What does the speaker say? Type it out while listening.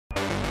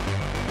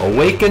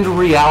Awakened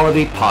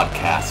Reality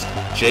Podcast,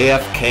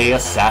 JFK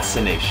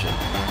Assassination.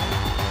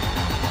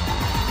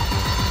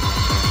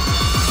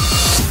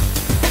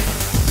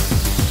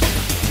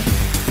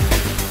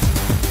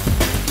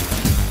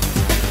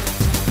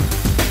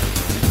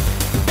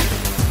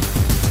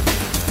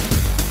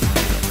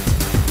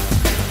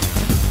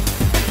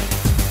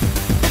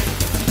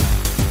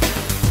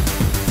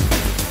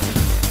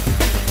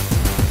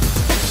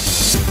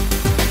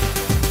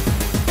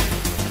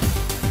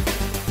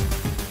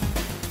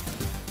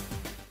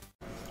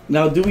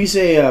 Now, do we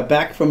say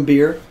back from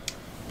beer?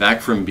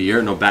 Back from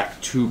beer? No,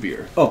 back to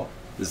beer. Oh.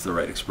 Is the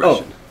right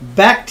expression. Oh,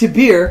 back to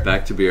beer.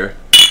 Back to beer.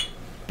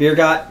 Beer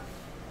got.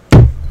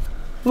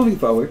 Moving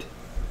forward.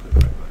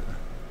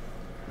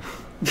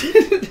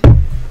 Is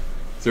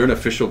there an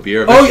official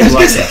beer? Oh,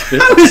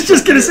 I was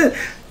just going to say.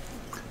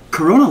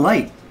 Corona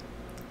Light.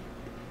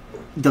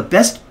 The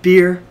best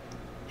beer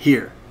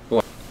here.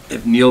 Well,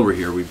 if Neil were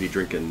here, we'd be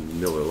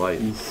drinking Miller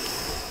Lite.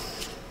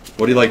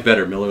 What do you like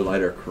better, Miller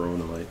Lite or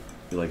Corona Light?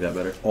 You like that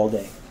better? All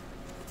day.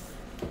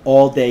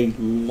 All day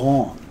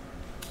long.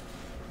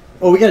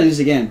 Oh, we got to do this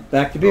again.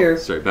 Back to beer. Oh,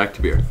 sorry, back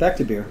to beer. Back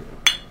to beer.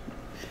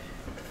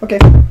 Okay.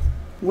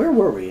 Where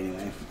were we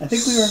anyway? I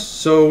think we were...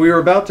 So we were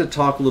about to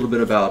talk a little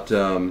bit about,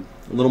 a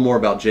little more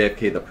about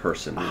JFK the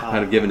person,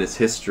 kind of given his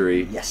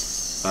history.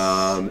 Yes.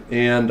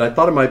 And I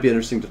thought it might be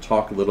interesting to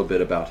talk a little bit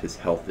about his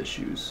health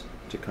issues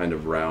to kind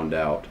of round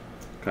out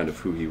kind of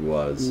who he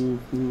was.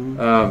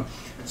 Mm-hmm.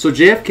 So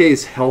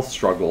JFK's health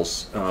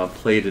struggles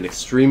played an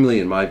extremely,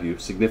 in my view,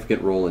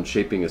 significant role in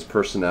shaping his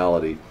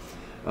personality.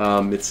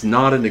 It's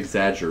not an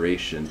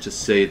exaggeration to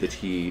say that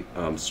he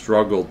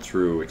struggled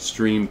through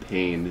extreme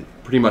pain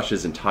pretty much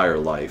his entire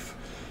life.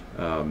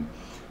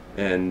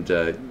 And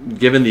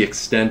given the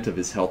extent of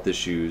his health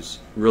issues,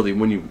 really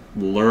when you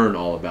learn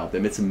all about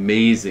them, it's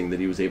amazing that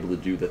he was able to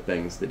do the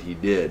things that he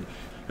did.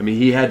 I mean,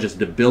 he had just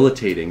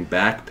debilitating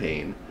back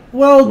pain.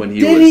 Well, when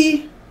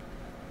he?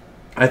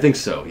 I think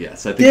so,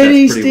 yes. I think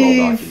that's pretty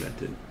well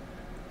documented.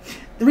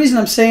 The reason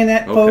I'm saying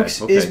that,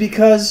 folks, is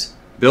because...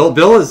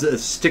 Bill is a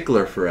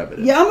stickler for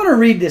evidence. Yeah, I'm going to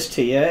read this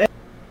to you.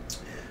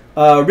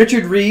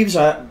 Richard Reeves,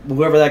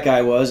 whoever that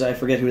guy was, I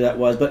forget who that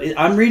was, but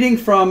I'm reading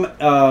from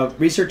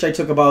research I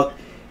took about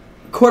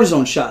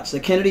cortisone shots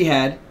that Kennedy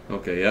had.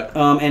 Okay, yeah.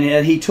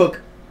 And he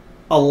took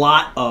a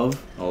lot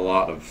of. A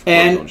lot of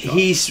cortisone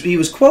shots. He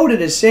was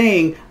quoted as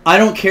saying, I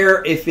don't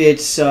care if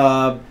it's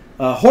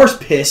horse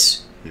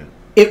piss,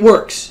 it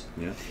works.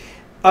 Yeah.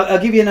 I'll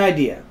give you an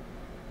idea.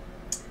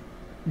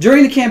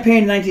 During the campaign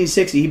in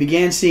 1960, he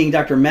began seeing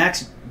Dr.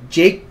 Max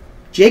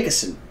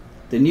Jacobson,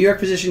 the New York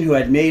physician who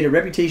had made a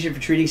reputation for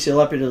treating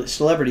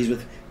celebrities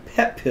with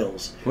pep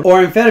pills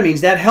or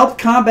amphetamines that helped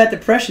combat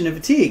depression and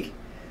fatigue.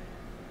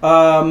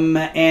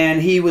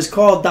 And he was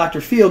called Dr.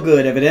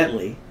 Feelgood,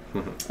 evidently.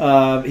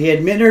 He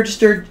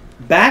administered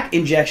back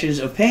injections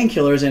of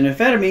painkillers and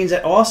amphetamines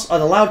that also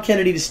allowed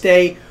Kennedy to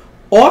stay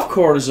off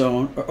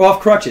cortisone, or off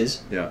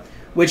crutches,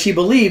 which he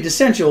believed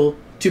essential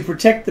to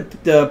protect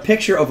the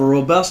picture of a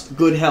robust,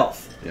 good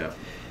health. Yeah.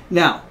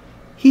 Now,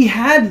 he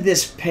had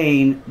this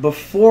pain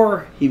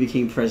before he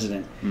became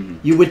president. Mm-hmm.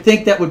 You would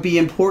think that would be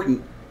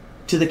important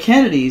to the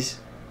Kennedys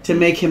to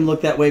make him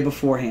look that way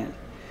beforehand.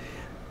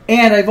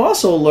 And I've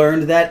also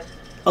learned that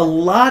a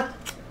lot,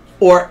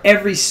 or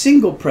every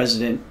single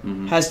president,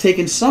 has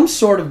taken some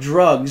sort of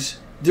drugs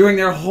during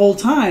their whole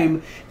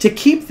time to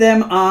keep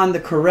them on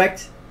the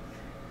correct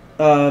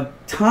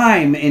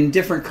time in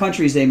different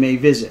countries they may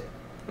visit.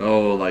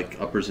 Oh,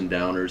 like uppers and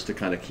downers to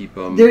kind of keep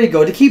them... There you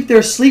go, to keep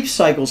their sleep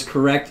cycles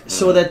correct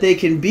so that they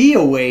can be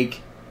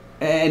awake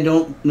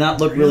and not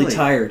look really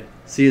tired.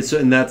 See,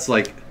 and that's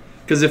like...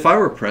 Because if I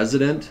were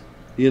president,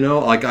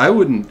 like I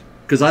wouldn't...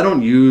 Because I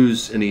don't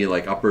use any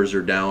like uppers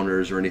or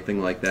downers or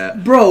anything like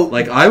that. Bro.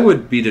 Like I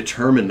would be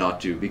determined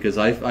not to because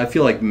I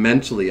feel like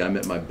mentally I'm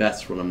at my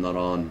best when I'm not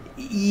on.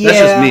 Yeah. That's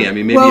just me. I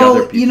mean, maybe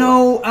other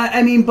people.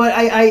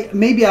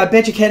 I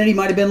bet you Kennedy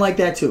might have been like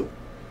that too.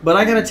 But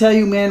I got to tell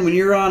you, man, when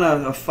you're on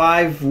a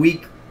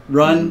 5-week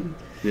run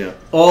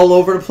all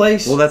over the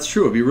place. Well, that's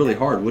true. It'd be really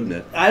hard, wouldn't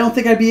it? I don't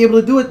think I'd be able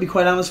to do it, to be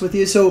quite honest with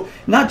you. So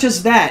not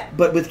just that,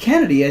 but with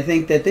Kennedy, I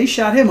think that they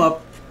shot him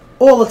up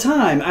all the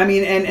time. I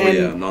mean, and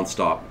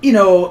nonstop.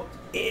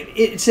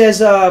 It says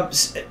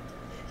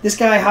this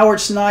guy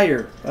Howard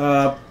Snyder.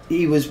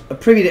 He was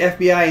privy to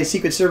FBI and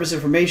Secret Service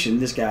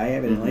information. This guy,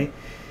 evidently,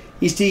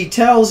 he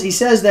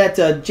says that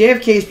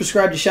JFK is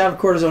prescribed a shot of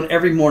cortisone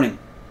every morning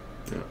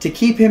to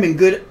keep him in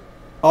good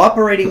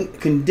operating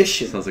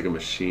condition. Sounds like a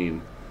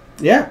machine.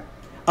 Yeah.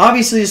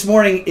 Obviously, this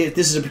morning, if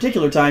this is a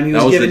particular time, he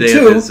was given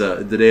two.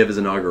 The day of his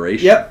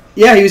inauguration. Yep.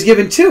 Yeah, he was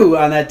given 2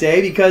 on that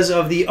day because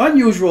of the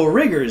unusual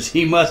rigors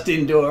he must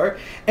endure.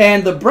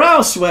 And the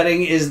brow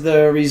sweating is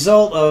the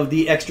result of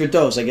the extra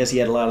dose. I guess he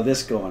had a lot of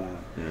this going on.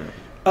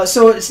 Yeah.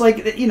 So it's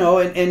like,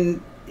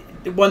 and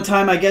one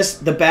time, I guess,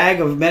 the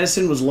bag of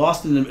medicine was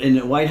lost in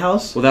the White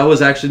House. Well, that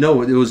was actually,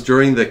 it was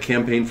during the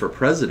campaign for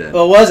president.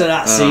 Oh, was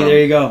it? See, there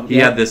you go. He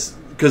had this,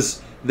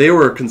 because they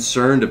were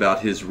concerned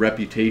about his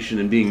reputation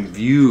and being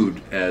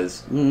viewed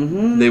as,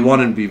 they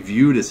wanted to be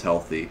viewed as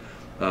healthy.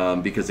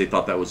 because they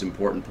thought that was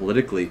important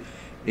politically.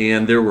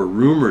 And there were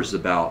rumors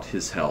about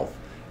his health,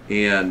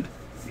 and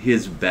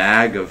his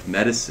bag of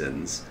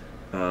medicines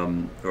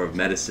or of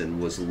medicine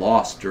was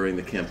lost during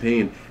the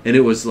campaign, and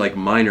it was like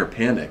minor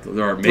panic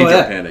or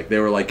major panic. They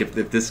were like, if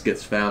this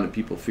gets found and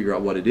people figure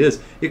out what it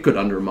is, it could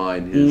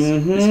undermine his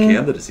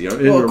candidacy.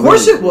 Well, of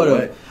course it would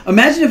have.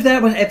 Imagine if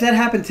that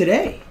happened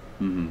today.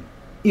 Mm-hmm.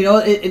 You know,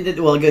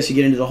 well, I guess you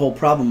get into the whole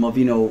problem of,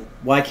 you know,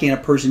 why can't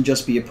a person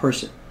just be a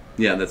person?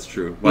 Yeah, that's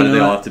true. Why do they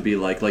all have to be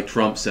like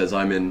Trump says,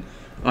 I'm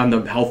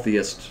the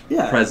healthiest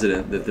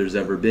president that there's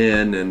ever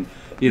been, and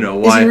you know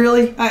why? Is he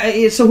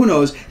really? So who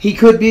knows? He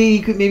could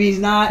be. Maybe he's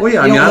not. Well,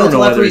 yeah. I mean, I don't know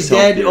whether he's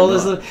dead. All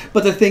this,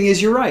 but the thing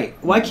is, you're right.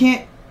 Why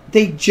can't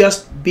they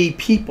just be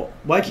people?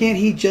 Why can't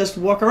he just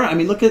walk around? I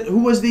mean, look at who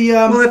was the.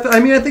 Well,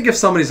 I think if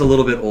somebody's a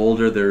little bit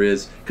older, there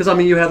is, because I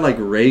mean, you had like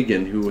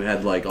Reagan who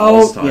had like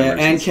Alzheimer's. Yeah,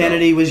 and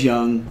Kennedy was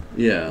young.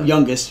 Yeah,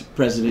 youngest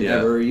president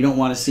ever. You don't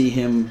want to see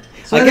him.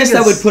 So I guess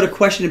that would put a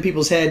question in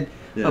people's head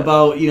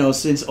about, you know,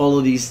 since all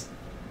of these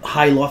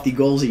high lofty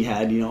goals he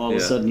had, you know, all of a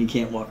sudden he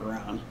can't walk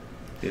around.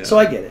 Yeah. So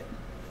I get it.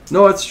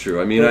 No, it's true.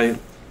 I mean,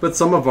 but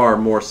some of our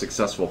more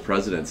successful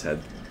presidents had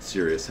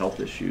serious health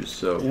issues.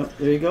 So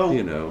there you go.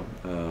 You know,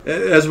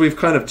 as we've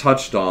kind of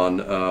touched on,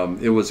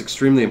 it was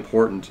extremely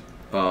important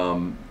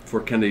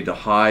for Kennedy to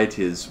hide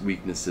his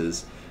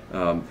weaknesses.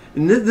 And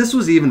this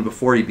was even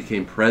before he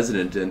became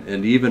president,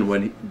 and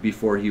even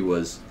before he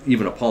was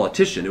even a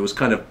politician. It was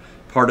kind of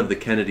part of the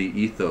Kennedy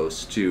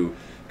ethos to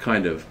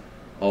kind of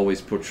always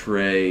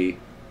portray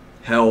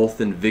health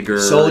and vigor.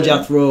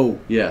 Soldier through.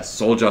 Yes,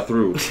 soldier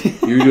through.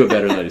 You do it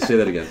better than I do. Say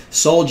that again.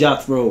 Soldier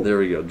through. There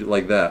we go,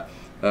 like that.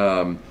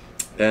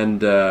 And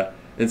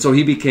so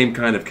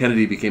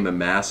Kennedy became a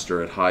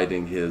master at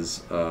hiding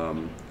his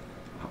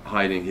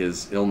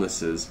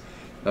illnesses.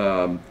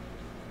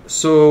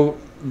 So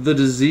the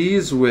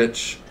disease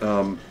which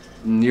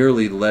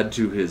nearly led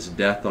to his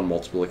death on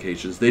multiple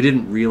occasions, they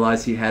didn't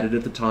realize he had it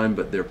at the time,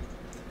 but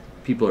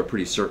people are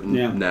pretty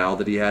certain now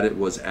that he had it,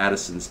 was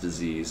Addison's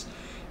disease.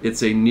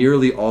 It's a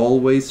nearly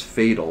always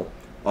fatal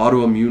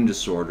autoimmune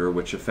disorder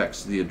which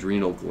affects the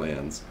adrenal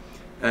glands.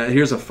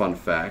 Here's a fun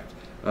fact.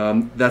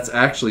 That's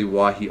actually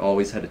why he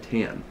always had a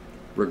tan,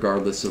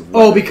 regardless of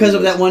what. Oh, because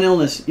of that one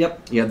illness.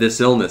 Yep. Yeah, this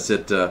illness.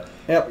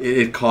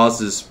 It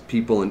causes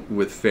people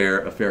with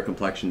a fair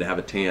complexion to have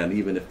a tan,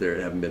 even if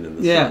they haven't been in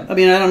the sun. Yeah, I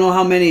mean, I don't know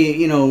how many,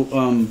 you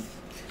know,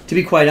 to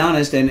be quite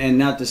honest, and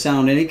not to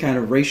sound any kind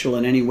of racial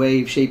in any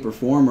way, shape, or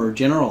form, or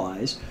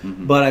generalize,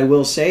 but I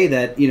will say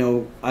that, you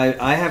know,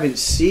 I haven't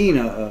seen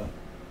what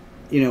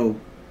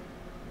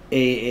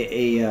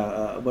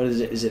is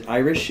it? Is it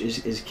Irish?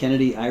 Is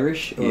Kennedy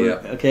Irish? Or,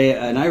 okay,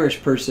 an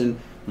Irish person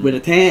with a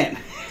tan.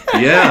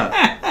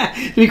 Yeah.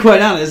 To be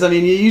quite honest, I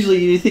mean,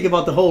 you think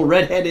about the whole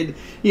redheaded,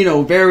 you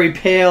know, very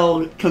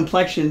pale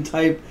complexion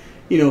type,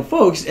 you know,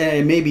 folks,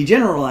 maybe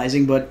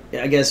generalizing, but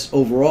I guess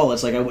overall,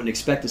 it's like I wouldn't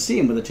expect to see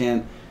him with a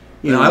tan.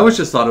 You know, I always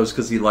just thought it was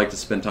because he liked to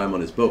spend time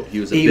on his boat. He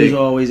was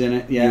always in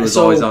it. Yeah, he was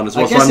always on his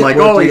boat. So I'm like,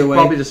 he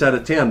probably just had a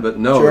tan, but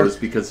no, it was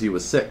because he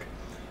was sick.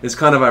 It's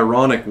kind of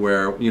ironic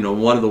where, you know,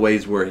 one of the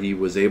ways where he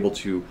was able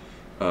to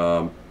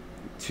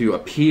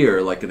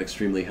appear like an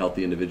extremely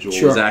healthy individual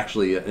was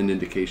actually an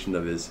indication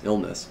of his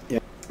illness. Yeah.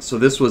 So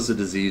this was a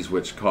disease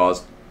which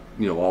caused,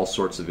 you know, all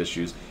sorts of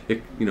issues.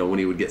 You know, when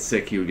he would get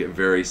sick, he would get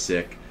very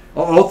sick.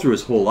 All through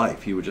his whole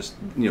life, he would just,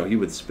 you know, he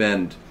would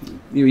spend,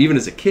 you know, even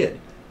as a kid,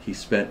 he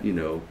spent, you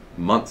know,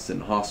 months in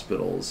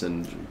hospitals,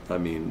 and I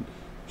mean,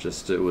 he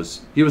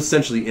was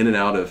essentially in and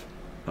out of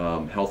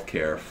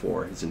healthcare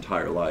for his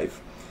entire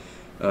life.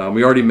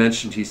 We already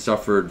mentioned he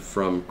suffered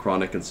from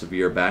chronic and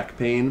severe back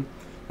pain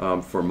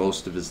for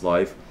most of his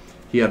life.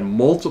 He had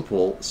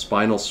multiple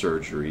spinal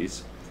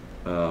surgeries,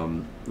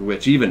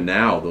 which even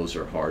now those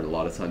are hard. A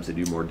lot of times they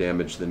do more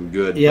damage than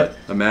good. Yep.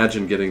 But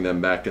imagine getting them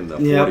back in the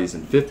 40s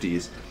and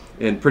 50s,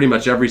 and pretty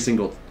much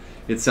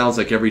it sounds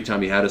like every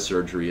time he had a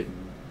surgery, it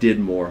did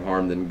more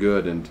harm than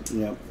good, and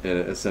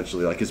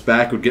essentially, like, his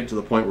back would get to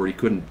the point where he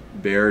couldn't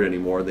bear it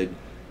anymore. Then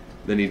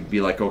he'd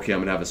be like, okay, I'm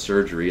gonna have a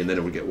surgery, and then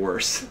it would get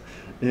worse.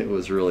 It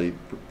was really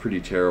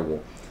pretty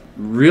terrible.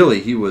 Really,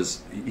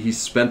 he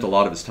spent a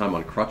lot of his time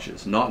on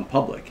crutches, not in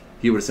public.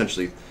 He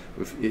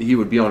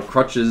would be on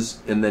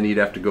crutches, and then he'd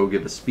have to go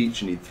give a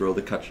speech, and he'd throw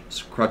the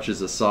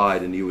crutches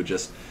aside, and he would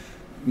just,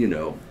 you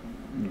know,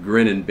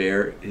 grin and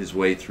bear his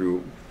way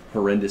through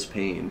horrendous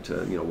pain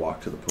to, you know,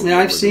 walk to the podium. Yeah,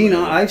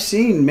 I've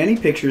seen many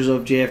pictures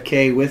of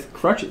JFK with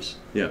crutches.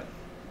 Yeah.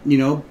 You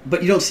know,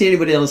 but you don't see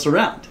anybody else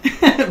around.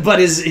 But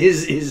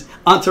his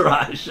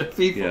entourage of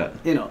people. Yeah.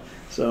 You know.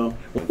 So,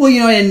 well,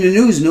 you know, and the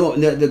news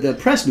the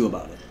press knew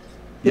about it.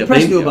 The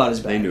press knew about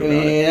his back. They knew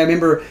about it. I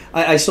remember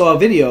I saw a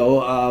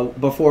video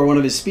before one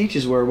of his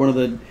speeches where one of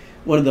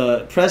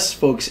the press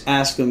folks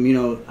asked him, you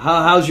know,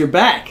 how's your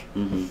back?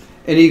 Mm-hmm.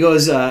 And he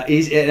goes,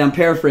 and I'm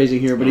paraphrasing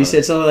here, but he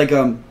said something like,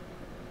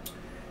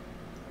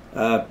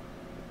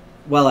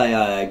 well,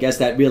 I guess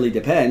that really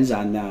depends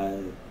on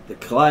the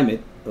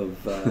climate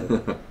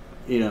of,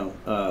 you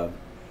know,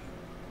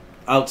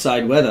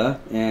 outside weather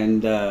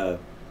and the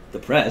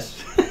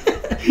press.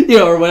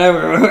 or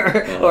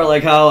whatever, or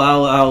like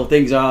how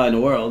things are in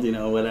the world,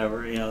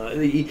 whatever.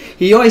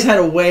 He always had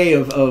a way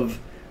of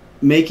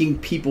making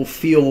people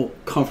feel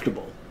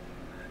comfortable.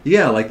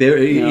 Yeah, like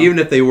even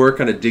if they were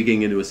kind of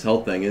digging into his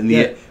health thing,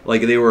 and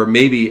like they were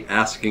maybe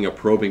asking a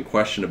probing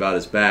question about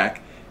his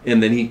back,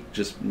 and then he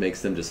just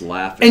makes them just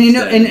laugh. And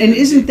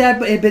isn't that?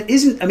 But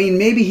isn't? I mean,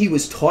 maybe he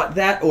was taught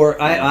that,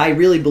 or I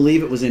really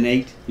believe it was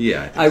innate.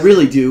 Yeah, I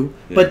really do.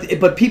 Yeah.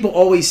 But people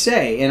always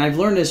say, and I've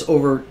learned this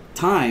over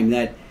time,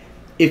 that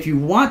if you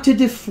want to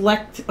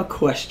deflect a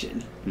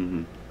question,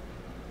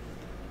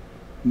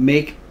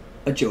 make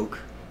a joke,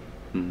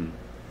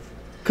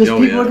 because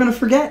people are going to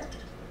forget.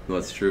 Well,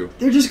 that's true.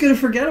 They're just going to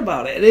forget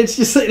about it. It's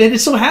just, and it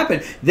so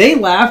happened. They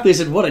laughed. They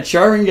said, "What a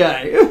charming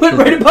guy!" It went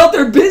right about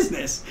their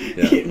business.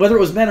 Yeah. Whether it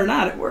was men or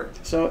not, it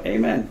worked. So,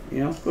 amen.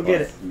 Go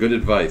get it. Good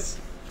advice.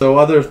 So,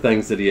 other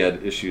things that he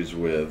had issues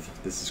with.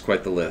 This is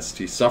quite the list.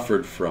 He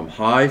suffered from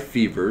high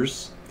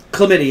fevers,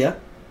 chlamydia.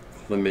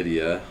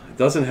 It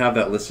doesn't have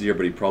that listed here,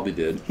 but he probably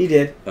did. He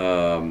did.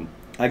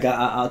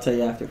 I'll tell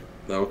you after.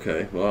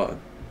 Okay. Well,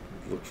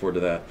 look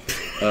forward to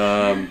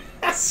that.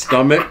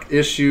 Stomach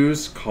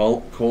issues,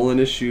 colon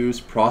issues,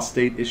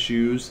 prostate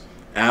issues,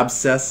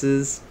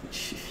 abscesses,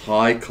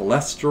 high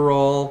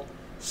cholesterol,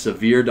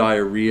 severe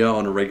diarrhea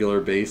on a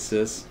regular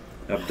basis,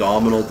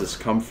 abdominal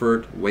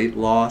discomfort, weight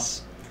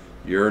loss,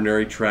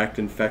 urinary tract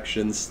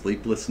infections,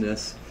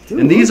 sleeplessness. Dude.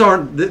 And these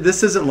aren't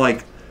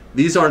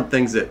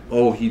things that,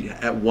 he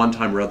at one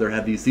time or other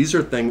had these. These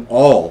are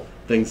all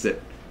things that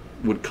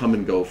would come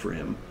and go for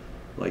him,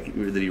 like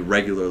that he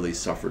regularly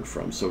suffered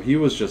from. So he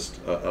was just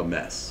a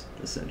mess,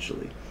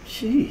 essentially.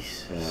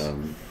 Jeez.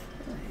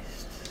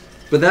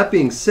 But that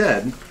being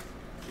said,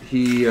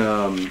 he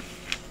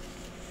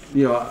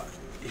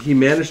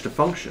managed to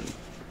function,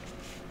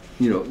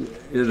 at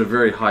a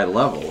very high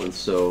level, and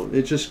so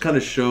it just kind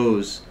of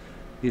shows,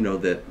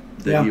 that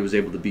he was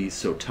able to be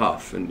so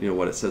tough, and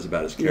what it says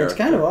about his character. It's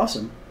kind of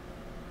awesome.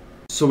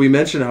 So we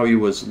mentioned how he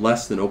was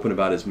less than open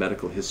about his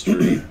medical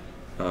history,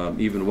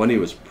 even when he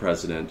was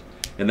president.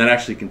 And that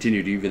actually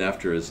continued even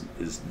after his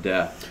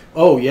death.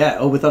 Oh, yeah.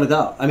 Oh, without a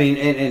doubt. I mean,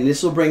 and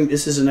this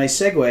is a nice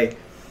segue.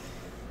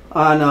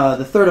 On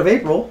the 3rd of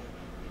April,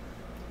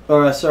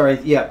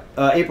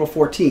 April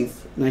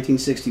 14th,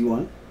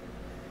 1961,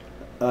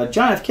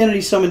 John F.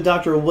 Kennedy summoned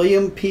Dr.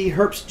 William P.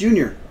 Herbst,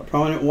 Jr., a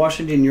prominent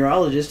Washington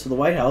urologist, to the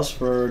White House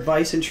for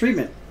advice and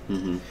treatment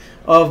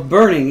of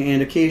burning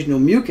and occasional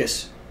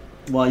mucus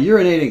while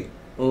urinating.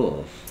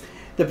 Oh.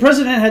 The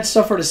president had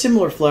suffered a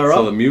similar flare-up.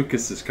 So the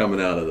mucus is coming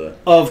out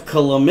of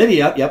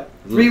chlamydia. Yep.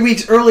 3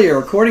 weeks earlier,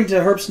 according to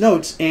Herbst's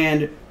notes,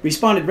 and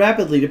responded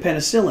rapidly to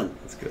penicillin.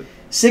 That's good.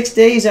 6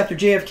 days after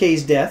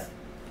JFK's death,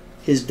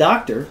 his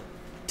doctor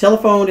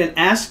telephoned and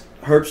asked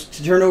Herbst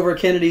to turn over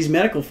Kennedy's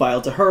medical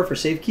file to her for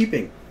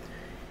safekeeping.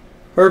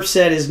 Herbst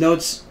sent his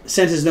notes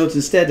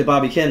instead to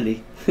Bobby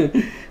Kennedy,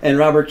 and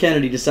Robert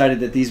Kennedy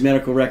decided that these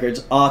medical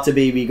records ought to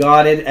be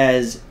regarded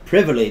as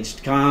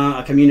privileged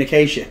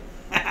communication.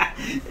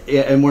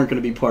 And weren't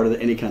going to be part of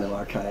any kind of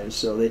archives,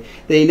 so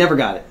they never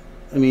got it.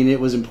 I mean, it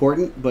was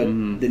important, but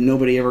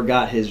nobody ever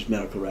got his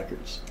medical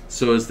records.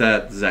 So does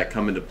that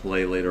come into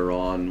play later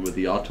on with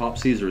the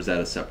autopsies, or is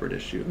that a separate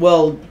issue?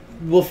 Well,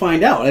 we'll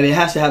find out. I mean, it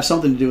has to have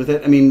something to do with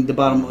it. I mean, the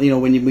bottom,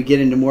 when we get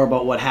into more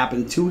about what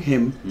happened to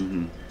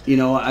him,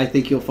 I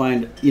think you'll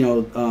find,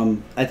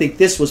 I think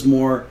this was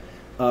more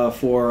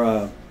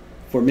for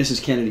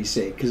Mrs. Kennedy's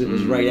sake, because it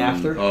was right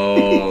after.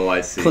 Oh,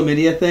 I see.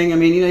 Chlamydia thing. I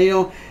mean,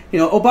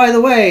 oh, by the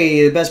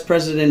way, the best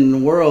president in the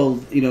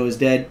world, is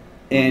dead,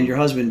 and your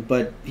husband,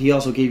 but he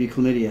also gave you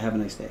chlamydia. Have a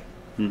nice day.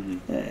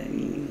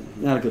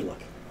 Not a good look.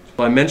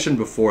 Well, I mentioned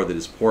before that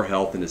his poor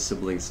health and his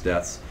siblings'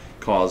 deaths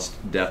caused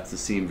death to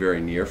seem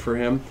very near for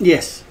him.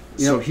 Yes.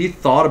 So he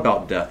thought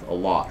about death a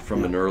lot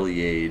from an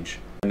early age.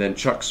 And then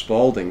Chuck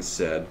Spaulding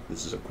said,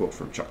 this is a quote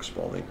from Chuck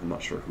Spaulding, I'm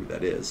not sure who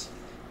that is,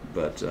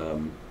 but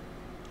in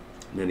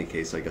any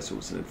case, I guess it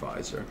was an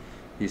advisor.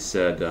 He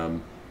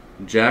said,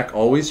 Jack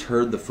always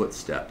heard the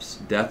footsteps.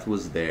 Death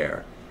was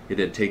there. It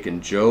had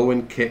taken Joe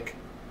and Kick,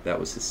 that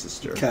was his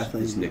sister,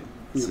 Kathleen.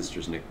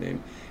 Sister's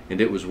nickname,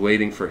 and it was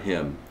waiting for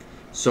him.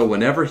 So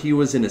whenever he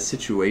was in a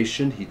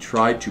situation, he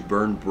tried to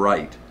burn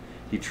bright.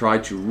 He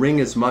tried to wring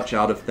as much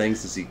out of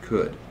things as he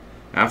could.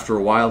 After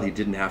a while, he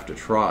didn't have to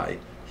try.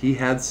 He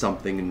had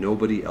something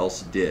nobody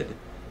else did.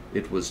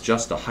 It was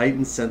just a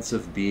heightened sense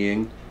of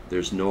being.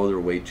 There's no other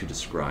way to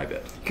describe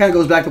it. It kind of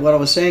goes back to what I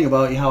was saying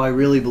about how I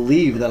really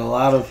believe that a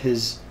lot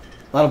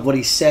of what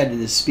he said in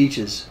his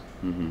speeches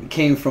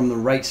came from the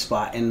right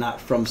spot and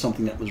not from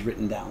something that was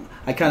written down.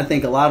 I kind of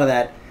think a lot of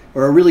that,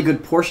 or a really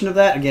good portion of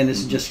that, again, this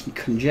is just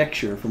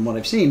conjecture from what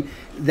I've seen,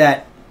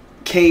 that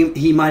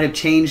he might have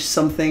changed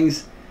some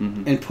things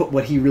and put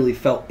what he really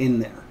felt in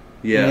there.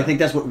 Yeah. And I think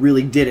that's what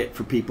really did it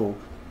for people,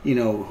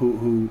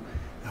 who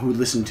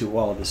listened to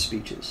all of his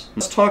speeches.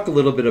 Let's talk a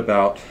little bit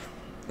about,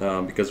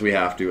 because we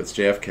have to, it's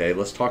JFK,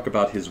 let's talk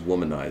about his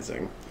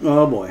womanizing.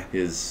 Oh boy.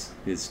 His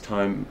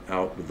time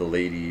out with the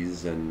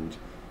ladies and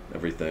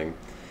everything.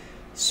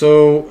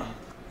 So,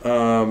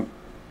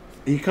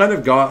 he kind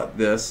of got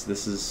this.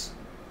 This is,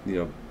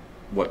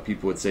 what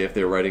people would say if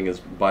they were writing his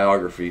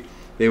biography.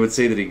 They would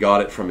say that he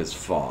got it from his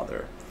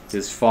father.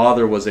 His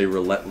father was a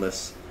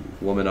relentless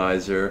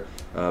womanizer,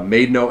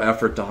 made no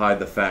effort to hide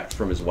the fact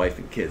from his wife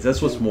and kids.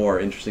 That's what's more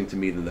interesting to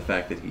me than the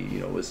fact that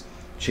he, was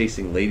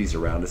chasing ladies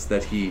around. It's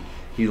that he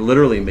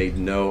literally made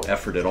no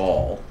effort at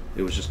all.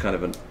 It was just kind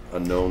of a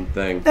known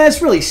thing.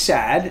 That's really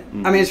sad.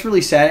 Mm-hmm. I mean, it's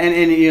really sad,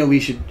 and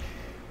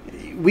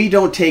we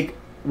don't take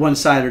one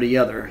side or the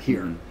other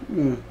here.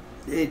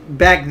 Mm-hmm.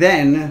 Back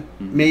then,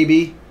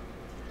 maybe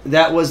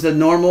that was the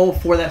normal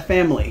for that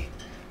family.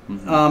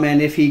 Mm-hmm.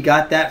 And if he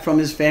got that from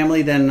his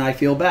family, then I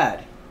feel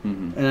bad.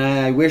 Mm-hmm. And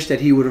I wish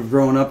that he would have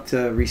grown up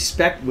to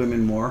respect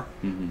women more,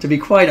 to be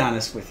quite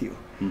honest with you.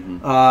 Mm-hmm.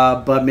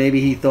 But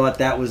maybe he thought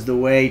that was the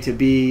way to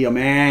be a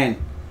man.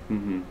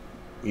 Mm-hmm.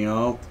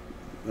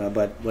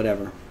 But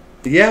whatever.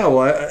 Yeah,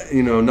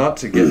 well, not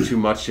to get too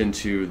much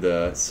into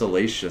the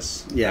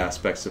salacious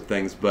aspects of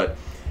things, but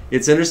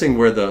it's interesting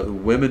where the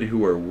women who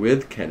were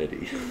with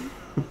Kennedy,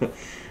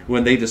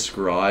 when they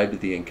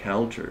described the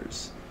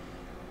encounters,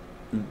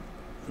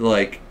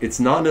 like, it's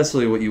not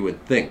necessarily what you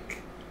would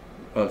think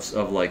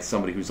of like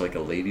somebody who's like a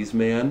ladies'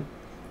 man.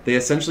 They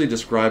essentially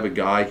describe a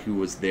guy who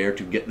was there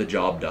to get the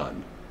job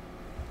done,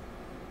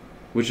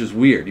 which is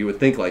weird. You would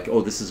think like,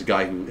 oh, this is a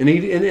guy who, and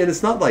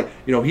it's not like,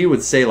 he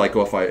would say like,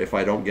 oh, if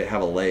I don't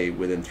have a lay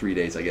within 3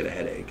 days, I get a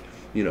headache.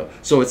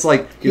 So it's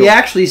like he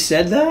actually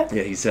said that.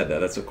 Yeah, he said that.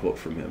 That's a quote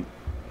from him.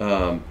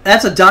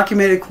 That's a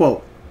documented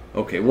quote.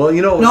 Okay, well,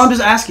 no, I'm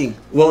just asking.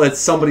 Well, it's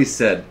somebody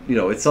said,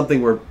 it's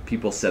something where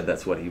people said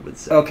that's what he would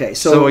say. Okay,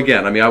 so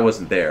again, I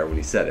wasn't there when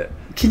he said it.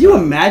 Can you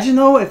imagine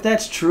though if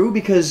that's true?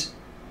 Because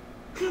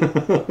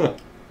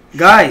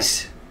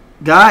guys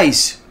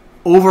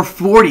over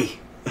 40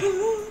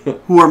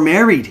 who are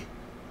married,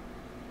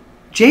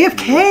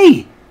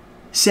 JFK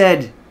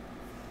said.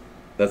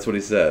 That's what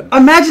he said.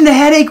 Imagine the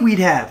headache we'd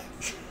have.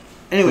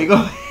 Anyway, go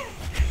ahead.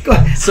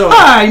 So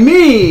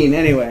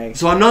anyway.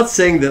 So I'm not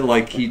saying that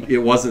like it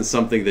wasn't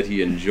something that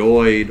he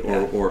enjoyed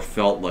or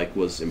felt like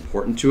was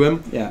important to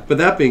him. Yeah. But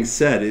that being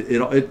said,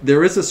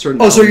 there is a certain.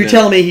 Oh, so you're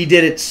telling me he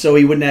did it so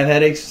he wouldn't have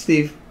headaches,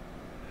 Steve?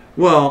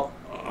 Well,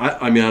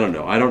 I don't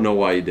know. I don't know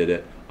why he did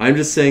it. I'm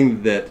just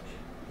saying that.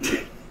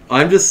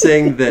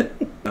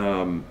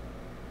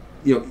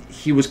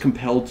 He was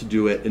compelled to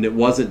do it, and it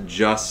wasn't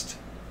just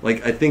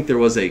like, I think there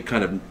was a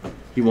kind of,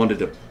 he wanted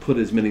to put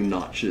as many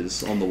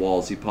notches on the wall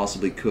as he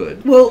possibly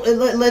could. Well,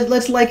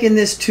 let's liken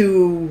this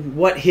to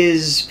what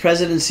his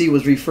presidency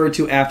was referred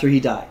to after he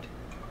died.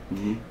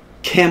 Mm-hmm.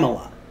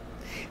 Camelot.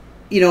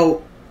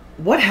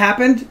 What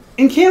happened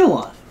in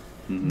Camelot?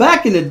 Mm-hmm.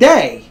 Back in the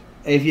day,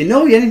 if you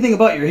know anything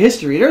about your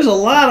history, there's a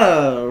lot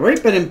of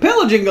raping and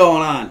pillaging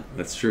going on.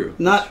 That's true.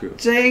 Not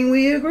saying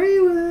we agree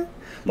with it.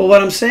 But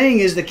what I'm saying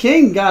is the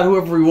king got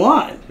whoever he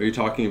wanted. Are you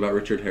talking about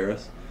Richard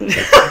Harris?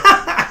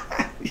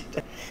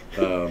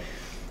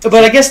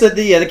 But I guess that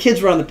the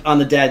kids were on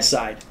the dad's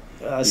side.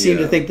 Seemed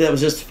to think that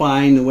was just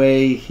fine the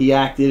way he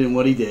acted and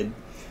what he did.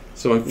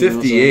 So in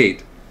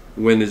 '58,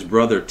 when his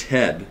brother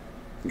Ted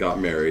got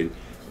married,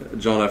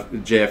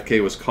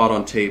 JFK was caught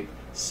on tape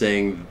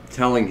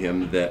telling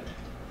him that,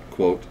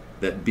 quote,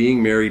 that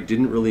being married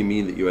didn't really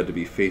mean that you had to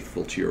be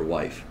faithful to your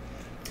wife.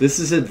 This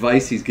is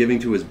advice he's giving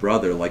to his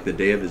brother like the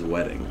day of his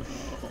wedding.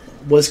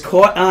 Was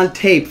caught on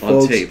tape,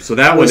 folks. On tape. So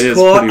that one is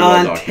caught pretty well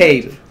on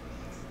documented. Tape.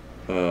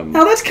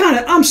 Now that's kind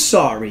of, I'm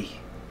sorry,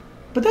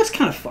 but that's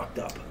kind of fucked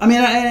up. I mean,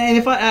 and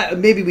if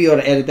maybe we ought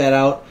to edit that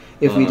out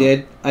if we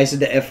did. I said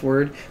the F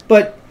word,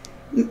 but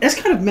that's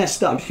kind of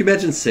messed up. Can you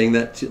imagine saying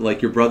that to,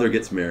 like, your brother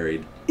gets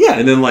married? Yeah.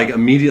 And then, like,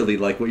 immediately,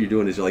 like, what you're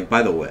doing is you're like,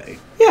 by the way.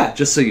 Yeah.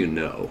 Just so you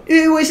know.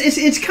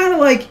 It's kind of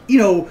like,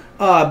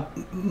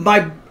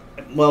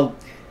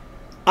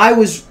 I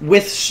was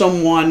with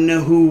someone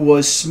who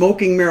was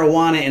smoking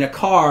marijuana in a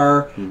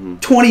car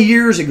 20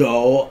 years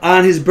ago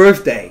on his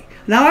birthday.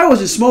 Now, I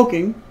wasn't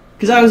smoking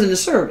because I was in the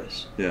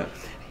service. Yeah.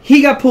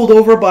 He got pulled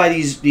over by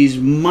these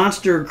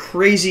monster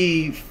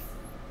crazy,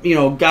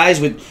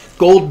 guys with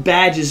gold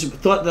badges,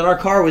 thought that our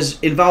car was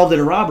involved in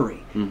a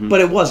robbery. Mm-hmm.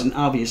 But it wasn't,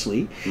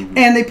 obviously. Mm-hmm.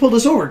 And they pulled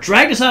us over,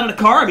 dragged us out of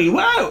the car. I mean,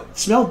 wow, it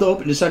smelled dope,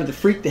 and decided to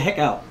freak the heck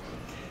out.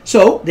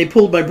 So they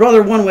pulled my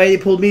brother one way,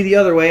 they pulled me the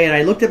other way, and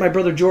I looked at my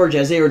brother George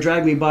as they were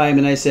dragging me by him,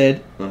 and I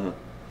said,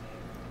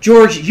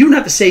 George, you don't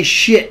have to say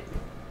shit.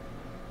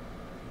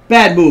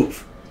 Bad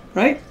move,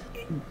 right?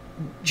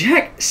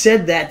 Jack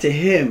said that to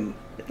him.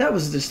 That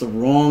was just the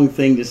wrong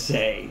thing to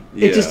say.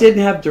 Yeah. It just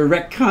didn't have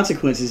direct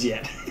consequences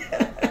yet.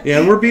 Yeah,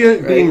 and we're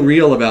being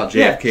real about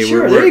JFK. Yeah,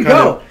 sure, there you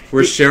go.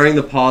 We're sharing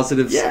the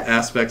positive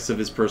aspects of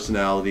his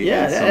personality.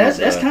 Yeah,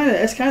 that's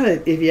kind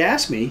of, if you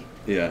ask me.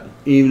 Yeah.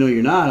 Even though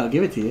you're not, I'll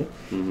give it to you.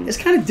 Mm-hmm. It's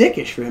kind of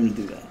dickish for him to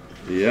do that.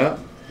 Yeah,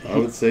 I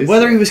would say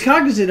whether he was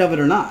cognizant of it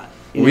or not.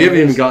 We haven't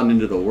even gotten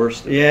into the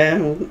worst of it. Yeah,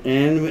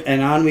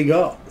 and on we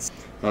go.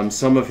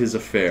 Some of his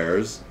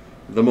affairs.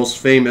 The most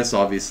famous,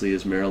 obviously,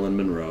 is Marilyn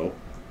Monroe.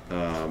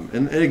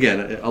 And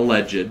again,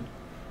 alleged.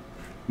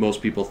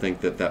 Most people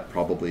think that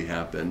probably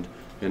happened.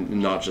 And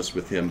not just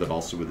with him, but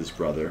also with his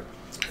brother.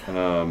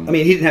 I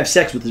mean, he didn't have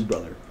sex with his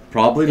brother.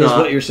 Probably Is not.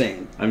 what you're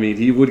saying. I mean,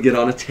 he would get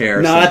on a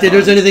tear. Not that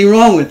there's anything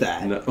wrong with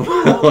that. No.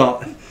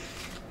 Well,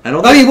 I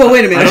don't. I mean, well,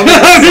 wait a minute.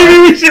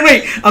 I We should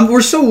wait.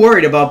 We're so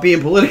worried about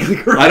being politically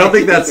correct. I don't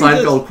think that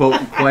Seinfeld quote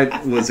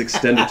quite was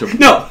extended to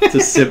to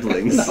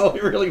siblings. No,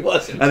 it really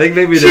wasn't. I think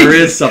maybe there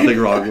is something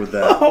wrong with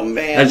that. Oh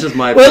man, that's just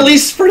my. Well, opinion. at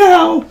least for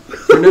now.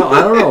 For now,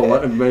 I don't know.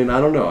 What I mean,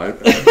 I don't know.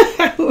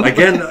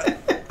 Again,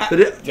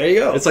 but there you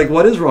go. It's like,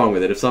 what is wrong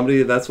with it? If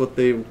somebody, that's what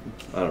they.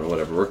 I don't know.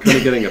 Whatever. We're kind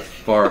of getting a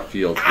far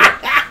afield here.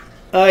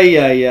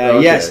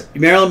 Okay. Yes,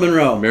 Marilyn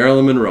Monroe.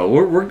 Marilyn Monroe.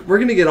 We're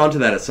going to get onto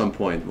that at some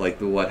point, like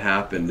what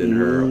happened in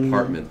her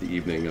apartment the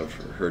evening of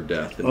her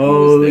death. And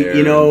who was there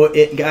you know,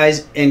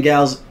 guys and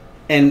gals,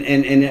 and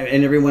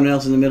everyone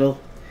else in the middle.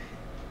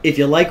 If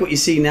you like what you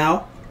see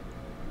now,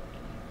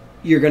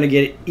 you're going to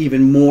get it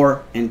even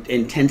more and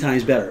 10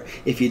 times better.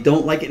 If you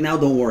don't like it now,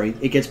 don't worry,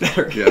 it gets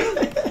better. Yeah,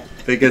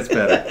 it gets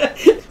better.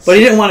 But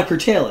he didn't want to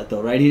curtail it,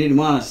 though, right? He didn't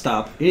want to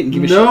stop. He didn't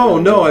give a shit.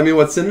 No. I mean,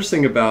 what's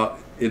interesting about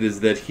it is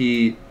that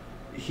he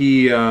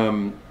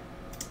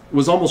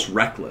was almost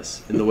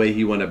reckless in the way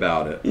he went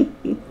about it.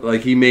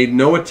 Like, he made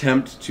no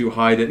attempt to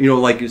hide it. You know,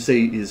 like you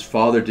say, his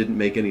father didn't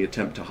make any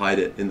attempt to hide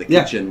it in the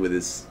kitchen with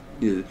his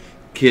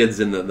kids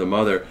and the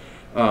mother.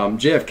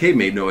 JFK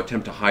made no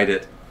attempt to hide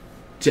it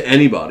to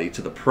anybody,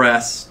 to the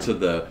press, to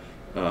the...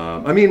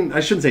 I mean, I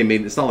shouldn't say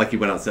made. It's not like he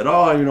went out and said,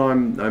 "Oh, you know,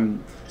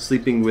 I'm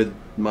sleeping with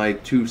my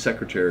 2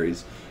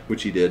 secretaries,"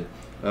 which he did.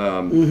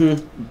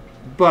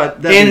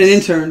 But that and an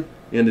intern.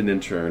 And an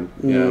intern.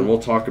 Yeah, and we'll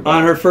talk about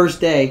on her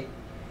first day.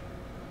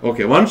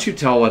 Okay, why don't you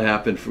tell what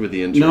happened with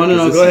the intern?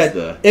 No, go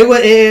ahead. It was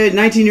a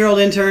 19-year-old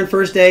intern,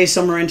 first day,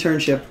 summer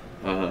internship.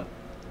 Uh-huh.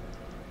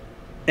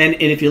 And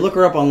if you look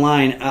her up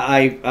online,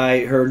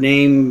 her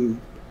name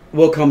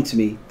will come to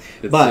me.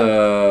 It's, but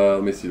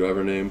let me see, do I have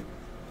her name?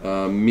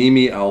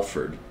 Mimi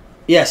Alford.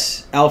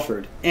 Yes,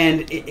 Alford.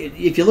 And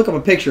if you look up a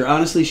picture,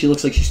 honestly, she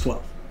looks like she's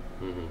 12.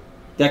 Mm-hmm.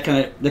 That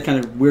kind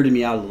of weirded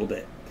me out a little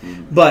bit.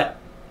 Mm-hmm. But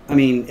I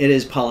mean, it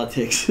is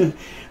politics.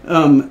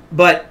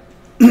 But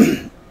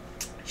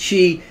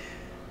she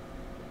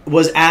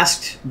was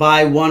asked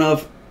by one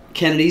of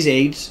Kennedy's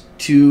aides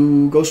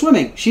to go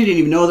swimming. She didn't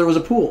even know there was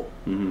a pool.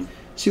 Mm-hmm.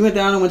 She went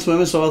down and went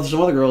swimming, saw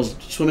some other girls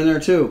swimming there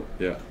too.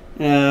 Yeah.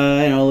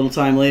 A little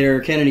time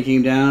later, Kennedy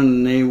came down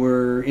and they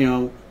were,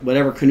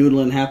 whatever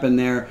canoodling happened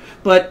there.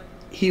 But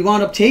he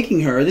wound up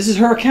taking her. This is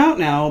her account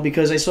now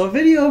because I saw a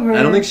video of her.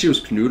 I don't think she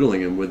was canoodling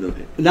him with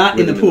him. Not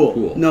in the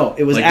pool. No,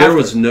 it was like after. There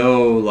was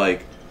no,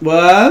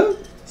 what?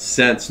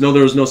 Sense. No,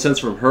 there was no sense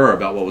from her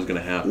about what was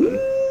going to happen.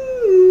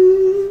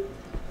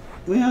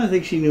 Well, I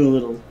think she knew a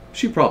little.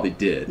 She probably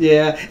did.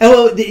 Yeah.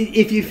 Well,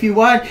 if you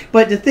watch,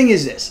 but the thing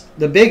is this: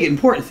 the big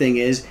important thing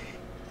is,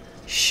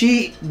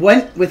 she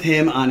went with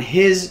him on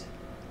his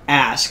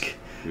ask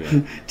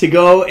to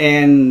go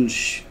and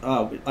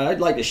I'd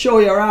like to show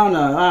you around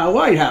the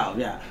White House.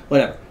 Yeah,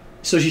 whatever.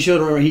 So he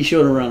showed her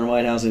around the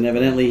White House, and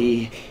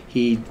evidently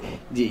he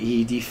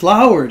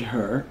deflowered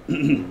her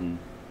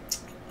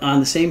on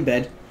the same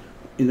bed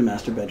in the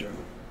master bedroom.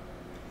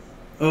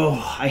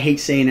 Oh, I hate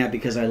saying that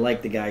because I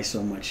like the guy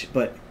so much,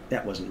 but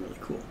that wasn't really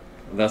cool.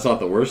 That's not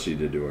the worst he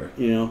did to her.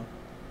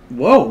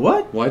 Whoa,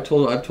 what? Well,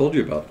 I've told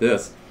you about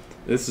this.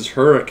 This is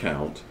her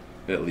account,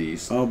 at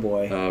least. Oh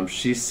boy.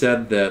 She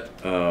said that.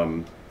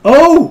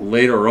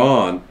 Later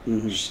on,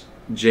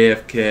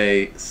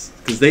 JFK,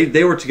 because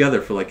they were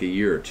together for like a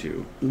year or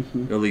two,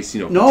 at least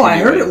No, I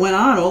heard it went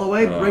on all the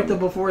way right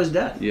before his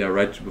death. Yeah,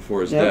 right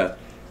before his death.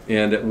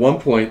 And at one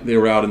point, they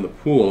were out in the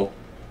pool,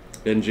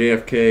 and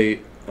JFK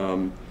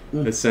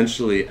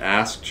essentially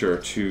asked her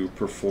to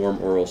perform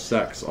oral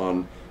sex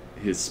on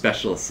his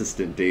special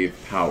assistant Dave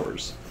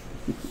Powers,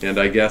 and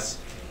I guess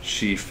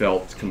she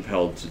felt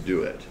compelled to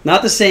do it.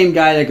 Not the same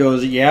guy that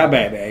goes, "Yeah,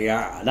 baby,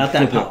 yeah." Not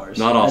that Powers.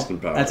 Not Austin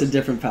Powers. That's a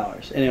different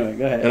Powers. Anyway,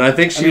 go ahead. And I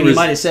think he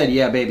might have said,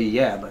 "Yeah, baby,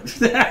 yeah," but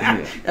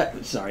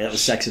sorry, that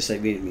was sexist. I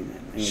didn't mean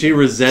that. Anyway. She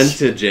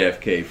resented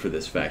JFK for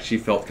this fact. She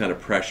felt kind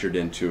of pressured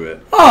into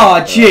it.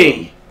 Oh,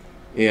 gee.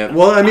 And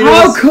well, I mean,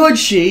 how could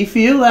she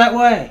feel that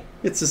way?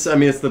 It's just, I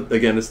mean, it's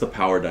the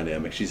power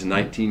dynamic. She's a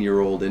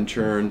 19-year-old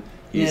intern.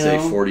 He's a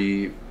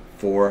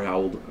 44. How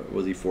old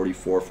was he?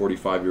 44,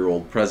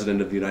 45-year-old president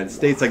of the United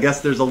States. I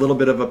guess there's a little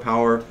bit of a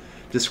power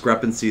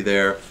discrepancy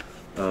there.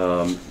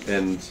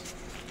 And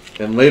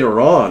later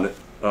on,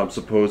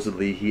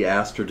 supposedly he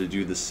asked her to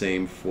do the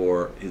same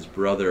for his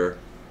brother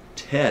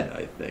Ted,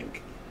 I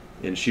think,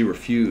 and she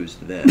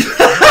refused then.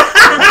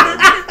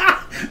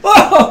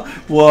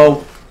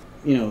 Whoa.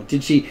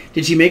 Did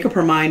she make up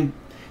her mind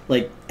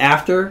like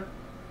after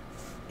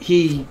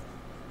he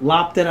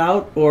lopped it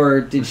out,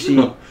 or did she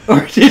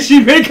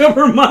make up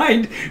her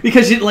mind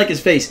because she didn't like his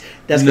face?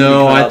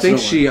 I think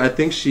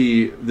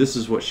she this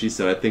is what she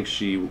said. I think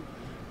she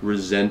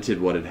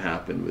resented what had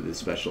happened with his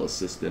special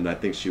assistant. I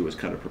think she was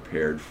kind of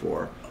prepared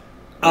for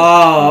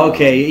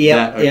okay.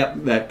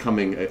 That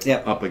coming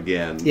up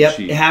again. Yep.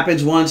 It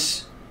happens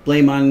once,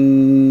 blame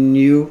on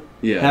you.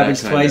 Yeah,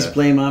 happens twice,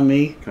 blame on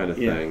me. Kind of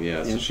thing,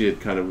 yeah. So she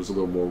had was a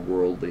little more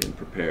worldly and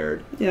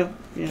prepared. Yeah.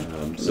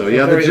 So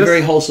yeah,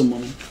 very wholesome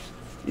woman.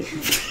 Yeah.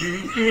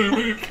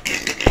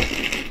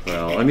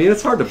 Well, I mean,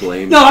 it's hard to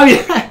blame. No,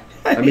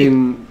 I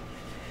mean,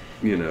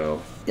 you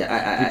know,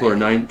 yeah, people are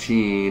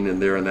 19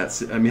 and they're in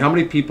that. I mean, how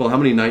many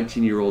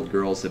 19-year-old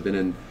girls have been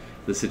in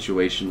the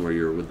situation where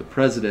you're with the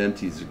president?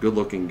 He's a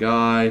good-looking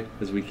guy,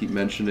 as we keep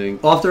mentioning.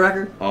 Off the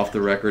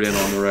record and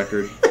on the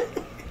record.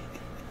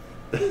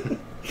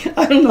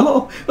 I don't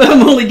know, but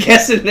I'm only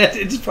guessing that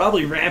it's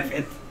probably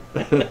rampant.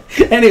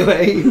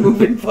 Anyway,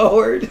 moving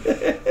forward.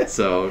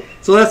 So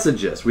that's the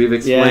gist. We've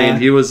explained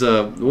he was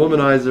a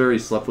womanizer. He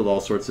slept with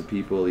all sorts of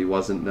people. He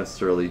wasn't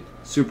necessarily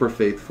super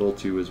faithful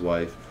to his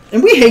wife.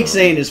 And we hate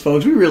saying this,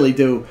 folks. We really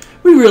do.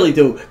 We really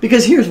do.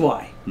 Because here's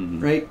why,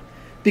 right?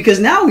 Because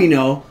now we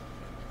know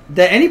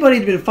that anybody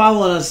who's been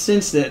following us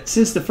since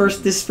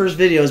this first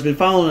video has been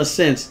following us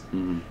since,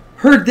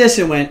 heard this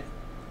and went,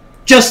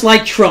 just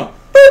like Trump.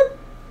 Boop,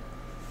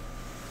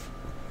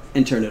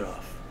 and turned it off.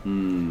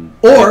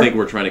 Or I think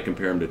we're trying to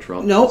compare him to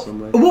Trump. No, in some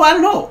way. Well, I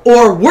don't know.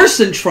 Or worse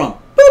than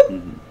Trump.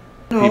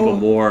 People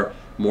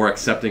more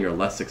accepting or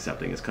less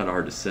accepting. It's kind of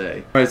hard to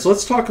say. All right, so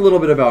let's talk a little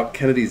bit about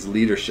Kennedy's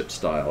leadership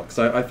style, because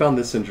I found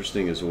this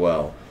interesting as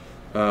well.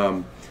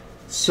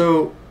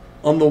 So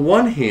on the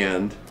one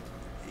hand,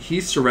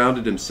 he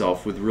surrounded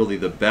himself with really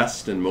the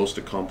best and most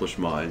accomplished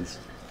minds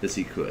as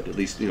he could, at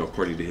least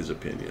according to his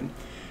opinion.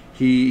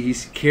 He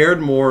cared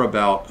more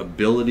about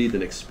ability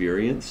than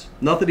experience.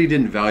 Not that he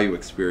didn't value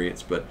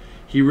experience, but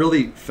he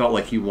really felt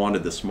like he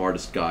wanted the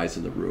smartest guys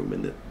in the room,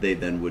 and that they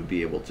then would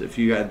be able to. If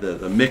you had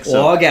the mix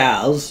of or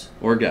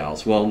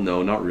gals. Well,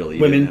 no, not really.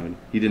 Women.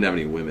 He didn't have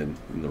any women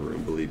in the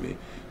room. Believe me.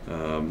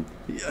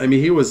 I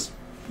mean, he was.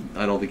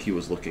 I don't think he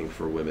was looking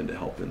for women to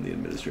help in the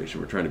administration.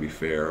 We're trying to be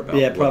fair about.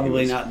 Yeah,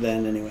 probably not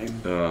then anyway.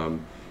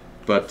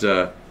 But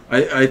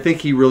I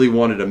think he really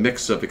wanted a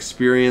mix of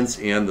experience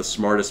and the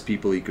smartest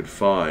people he could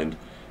find,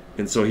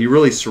 and so he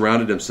really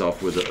surrounded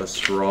himself with a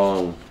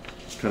strong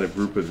kind of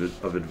group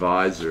of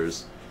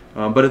advisors.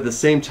 But at the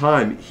same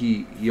time,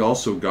 he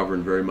also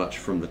governed very much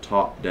from the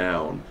top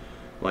down.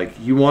 Like,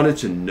 he wanted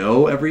to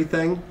know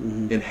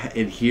everything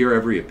and hear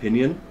every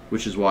opinion,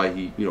 which is why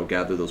he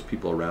gathered those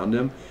people around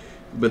him.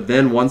 But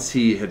then once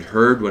he had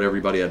heard what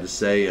everybody had to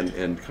say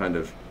and kind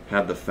of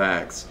had the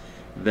facts,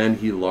 then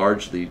he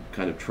largely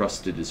kind of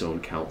trusted his own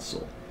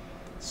counsel.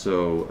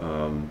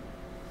 So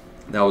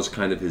that was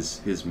kind of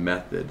his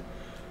method.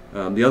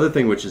 The other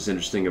thing which is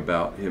interesting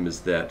about him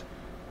is that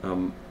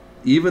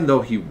even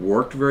though he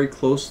worked very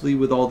closely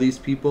with all these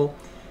people,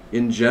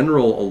 in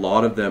general, a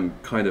lot of them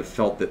kind of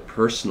felt that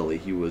personally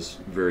he was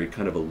very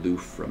kind of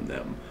aloof from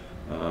them.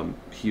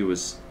 He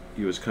was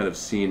kind of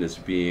seen as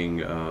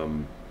being,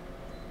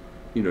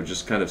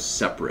 just kind of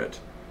separate.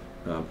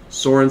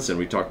 Sorensen,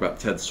 we talk about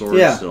Ted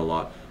Sorensen a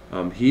lot.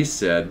 He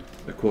said,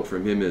 a quote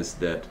from him is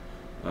that,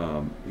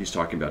 he's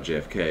talking about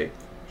JFK,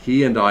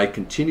 he and I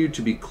continued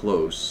to be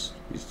close,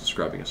 he's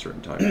describing a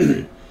certain time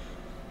period,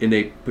 in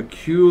a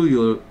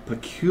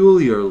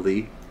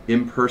peculiarly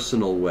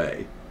impersonal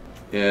way.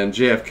 And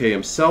JFK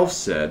himself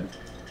said,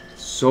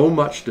 so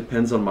much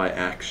depends on my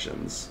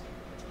actions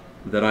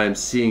that I am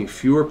seeing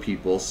fewer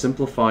people,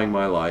 simplifying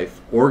my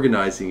life,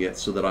 organizing it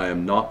so that I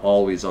am not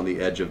always on the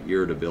edge of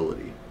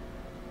irritability.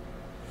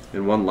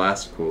 And one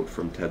last quote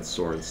from Ted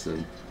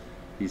Sorensen.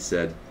 He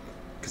said,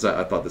 because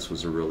I thought this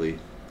was a really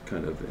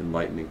kind of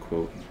enlightening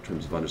quote in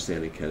terms of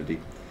understanding Kennedy.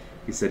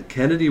 He said,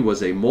 Kennedy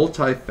was a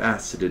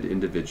multifaceted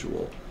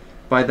individual.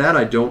 By that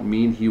I don't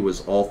mean he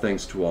was all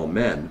things to all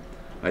men.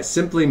 I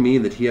simply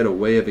mean that he had a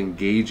way of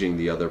engaging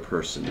the other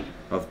person,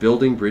 of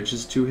building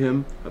bridges to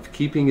him, of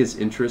keeping his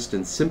interest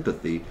and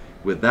sympathy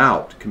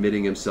without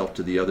committing himself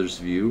to the other's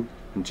view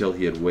until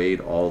he had weighed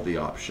all the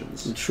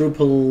options. A true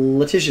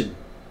politician.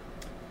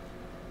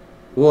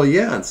 Well,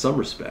 yeah, in some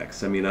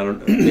respects. I mean, I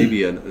don't.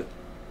 Maybe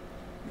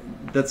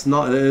that's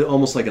not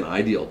almost like an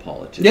ideal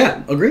politician.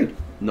 Yeah, agreed.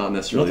 Not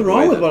necessarily. Nothing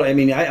wrong with what I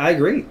mean. I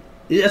agree.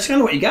 That's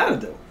kind of what you got to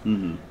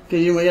do.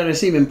 Because you got to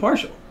seem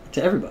impartial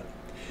to everybody.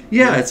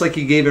 Yeah, it's like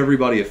he gave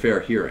everybody a fair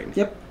hearing.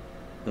 Yep.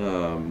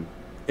 And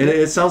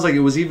it sounds like it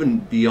was even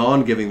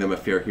beyond giving them a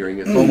fair hearing.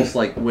 It's almost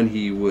like when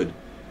he would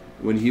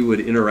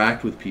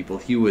interact with people,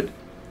 he would,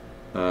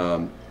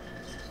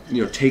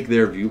 take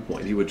their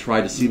viewpoint. He would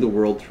try to see the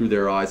world through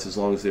their eyes as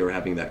long as they were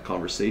having that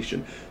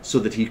conversation, so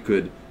that he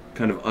could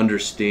kind of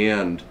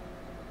understand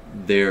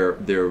their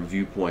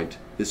viewpoint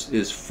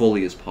as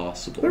fully as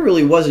possible. It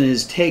really wasn't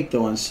his take,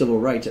 though, on civil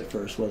rights at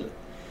first, was it?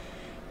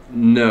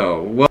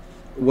 No. Well,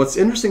 what's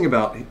interesting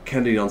about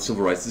Kennedy on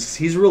civil rights is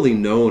he's really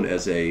known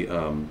as a,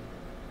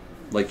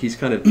 he's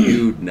kind of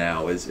viewed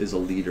now as a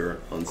leader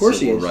on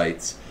civil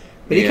rights.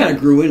 But he kind of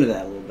grew into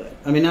that a little bit.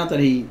 I mean, not that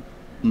he,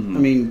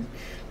 didn't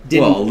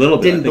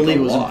believe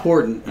it was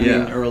important. I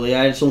mean, early.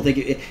 I just don't think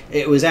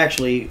it was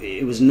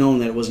known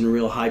that it wasn't a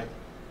real high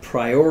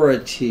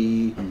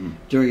priority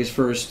during his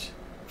first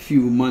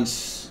few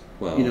months,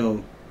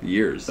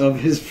 years of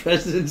his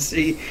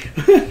presidency.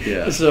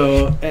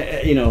 So,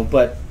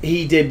 but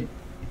he did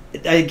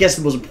I guess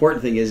the most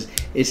important thing is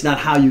it's not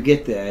how you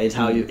get there; it's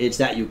how it's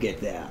that you get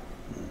there.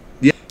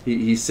 Yeah,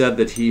 he said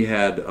that he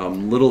had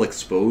little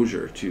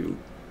exposure to,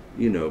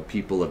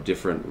 people of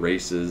different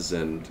races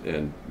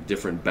and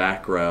different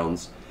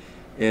backgrounds,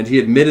 and he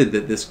admitted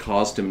that this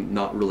caused him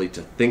not really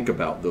to think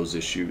about those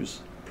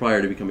issues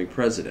prior to becoming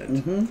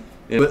president.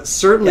 But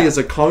certainly as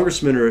a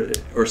congressman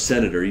or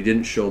senator, he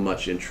didn't show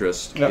much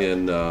interest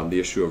in the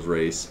issue of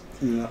race.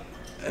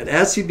 And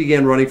as he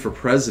began running for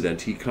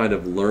president, he kind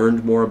of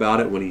learned more about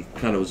it when he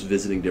kind of was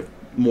visiting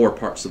more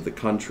parts of the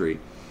country.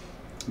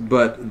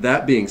 But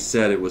that being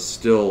said, it was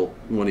still,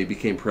 when he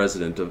became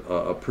president,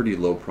 a pretty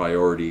low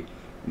priority.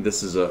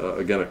 This is,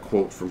 again, a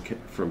quote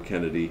from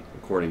Kennedy,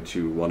 according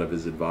to one of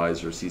his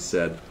advisors. He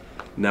said,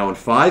 "Now in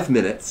 5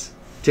 minutes,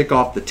 tick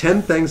off the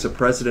 10 things a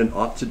president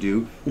ought to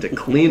do to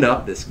clean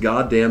up this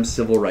goddamn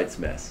civil rights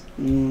mess."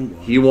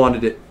 He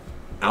wanted it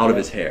out of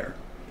his hair,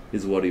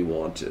 is what he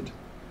wanted.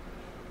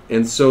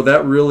 And so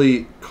that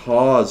really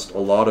caused a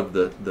lot of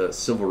the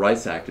civil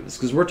rights activists,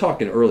 because we're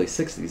talking early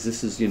 60s.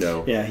 This is,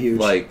 huge.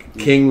 Like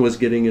King was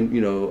getting,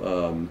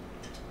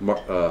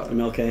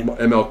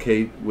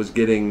 MLK was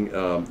getting,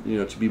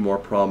 to be more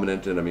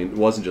prominent. And I mean, it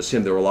wasn't just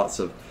him. There were lots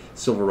of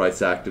civil rights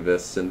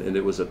activists, and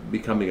it was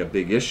becoming a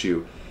big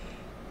issue.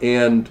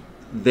 And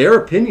their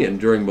opinion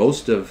during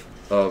most of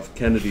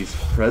Kennedy's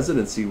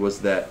presidency was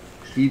that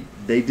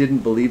they didn't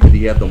believe that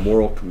he had the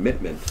moral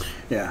commitment.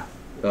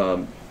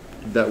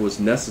 That was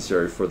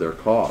necessary for their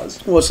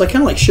cause. Well, it's kind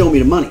of like show me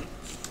the money.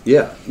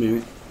 Yeah.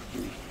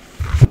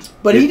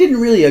 But he didn't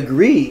really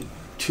agree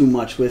too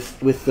much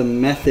with the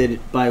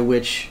method by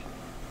which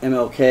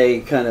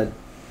MLK kind of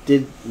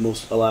did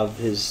a lot of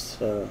his.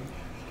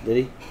 Did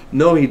he?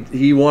 No,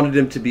 he wanted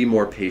him to be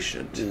more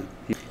patient.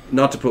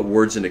 Not to put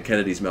words into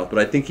Kennedy's mouth, but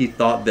I think he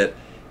thought that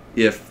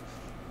if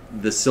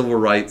the civil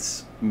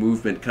rights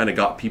movement kind of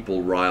got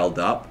people riled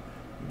up,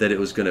 that it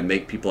was going to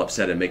make people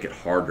upset and make it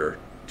harder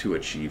to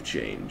achieve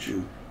change.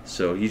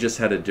 So he just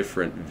had a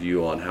different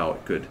view on how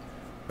it could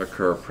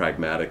occur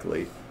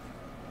pragmatically.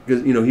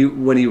 Because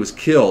when he was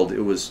killed,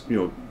 it was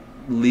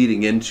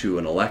leading into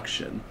an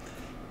election,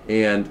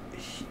 and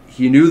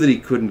he knew that he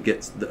couldn't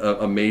get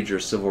a major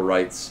civil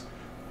rights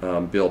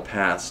bill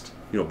passed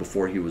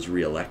before he was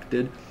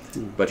reelected.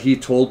 But he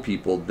told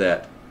people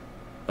that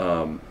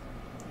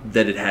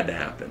it had to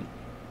happen.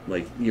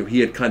 He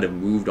had kind of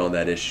moved on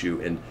that issue,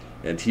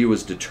 and he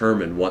was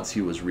determined once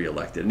he was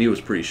reelected, and he was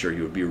pretty sure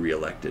he would be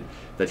reelected,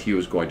 that he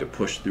was going to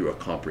push through a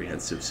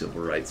comprehensive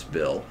civil rights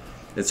bill.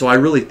 And so I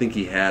really think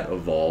he had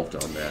evolved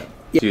on that.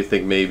 Do you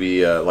think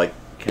maybe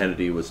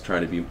Kennedy was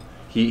trying to be?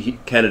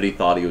 Kennedy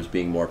thought he was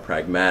being more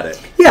pragmatic.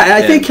 Yeah,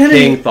 I think Kennedy.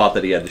 King thought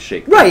that he had to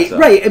shake things up.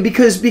 Right,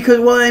 because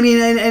well, I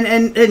mean,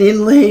 and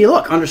hey,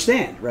 look,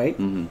 understand, right?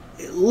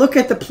 Look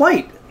at the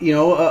plight,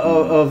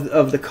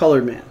 of the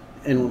colored man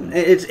and woman.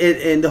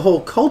 And the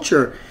whole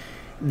culture.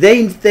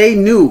 They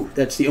knew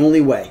that's the only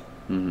way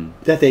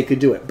that they could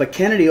do it. But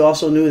Kennedy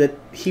also knew that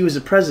he was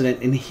the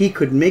president and he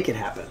could make it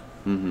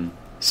happen.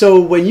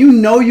 So when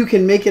you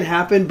can make it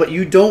happen, but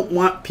you don't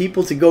want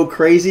people to go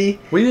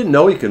crazy. Well, you didn't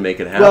know he could make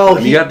it happen. Well,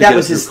 that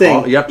was his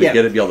thing. You have to be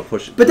able to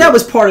push it. But that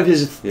was part of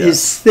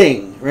his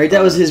thing, right?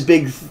 That was his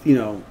big, he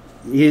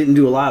didn't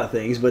do a lot of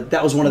things, but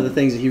that was one of the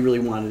things that he really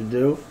wanted to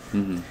do.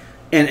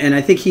 And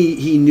I think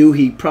he knew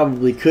he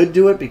probably could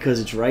do it because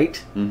it's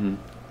right.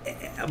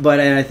 But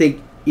I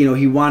think,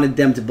 he wanted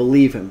them to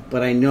believe him,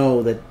 but I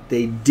know that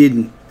they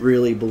didn't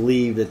really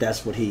believe that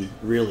that's what he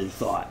really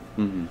thought.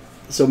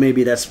 So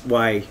maybe that's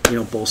why,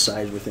 both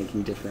sides were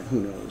thinking different. Who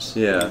knows?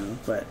 Yeah.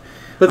 But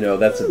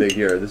that's a big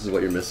here. This is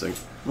what you're missing.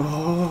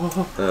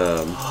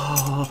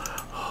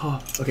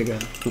 Okay, go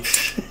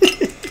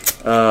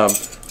ahead.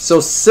 So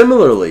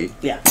similarly,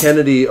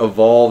 Kennedy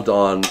evolved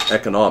on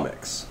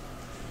economics.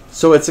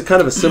 So it's a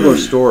kind of a similar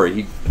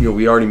story.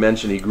 We already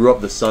mentioned he grew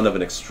up the son of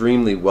an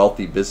extremely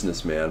wealthy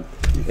businessman,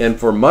 and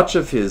for much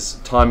of his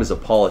time as a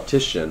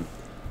politician,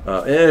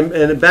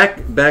 and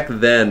back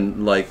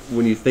then,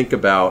 when you think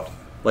about,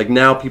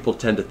 now people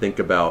tend to think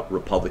about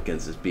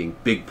Republicans as being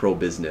big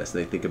pro-business,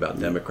 and they think about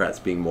Democrats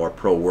being more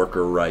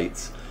pro-worker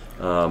rights,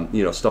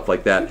 stuff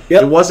like that.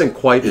 It wasn't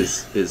quite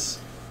as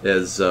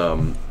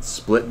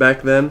split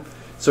back then.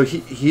 So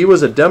he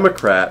was a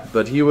Democrat,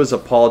 but he was a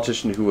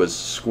politician who was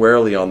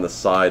squarely on the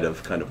side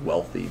of kind of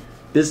wealthy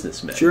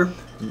businessmen. Sure.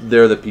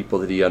 They're the people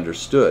that he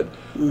understood.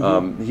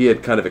 He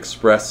had kind of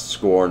expressed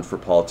scorn for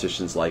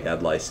politicians like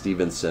Adlai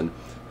Stevenson,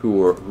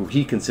 who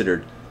he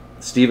considered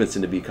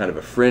Stevenson to be kind of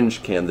a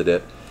fringe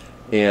candidate,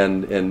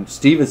 and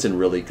Stevenson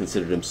really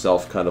considered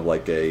himself kind of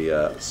like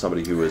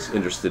somebody who was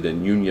interested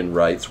in union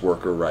rights,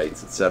 worker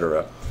rights,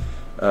 etc.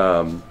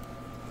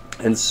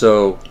 And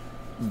so.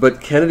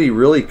 But Kennedy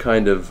really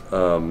kind of,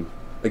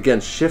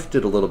 again,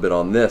 shifted a little bit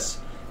on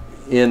this.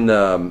 He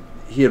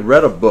had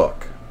read a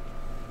book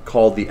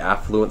called The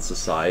Affluent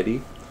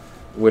Society,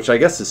 which I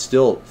guess is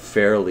still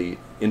fairly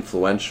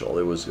influential.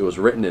 It was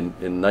written in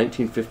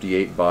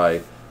 1958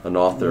 by an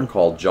author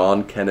called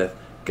John Kenneth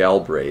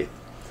Galbraith,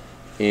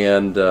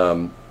 and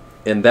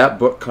that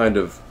book kind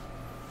of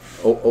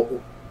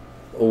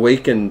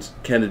awakened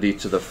Kennedy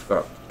to the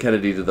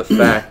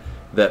fact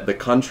that the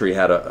country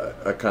had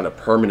a kind of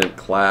permanent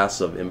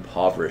class of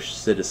impoverished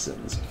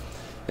citizens,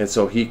 and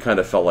so he kind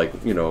of felt like,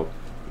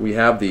 we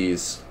have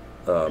these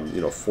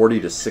 40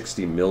 to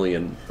 60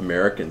 million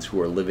Americans who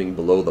are living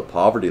below the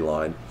poverty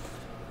line.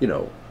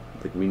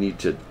 Like we need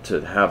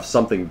to have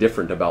something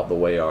different about the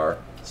way our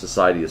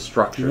society is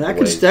structured. That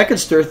could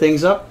stir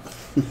things up.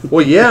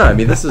 Well, yeah. I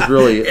mean, this is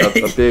really a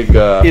big,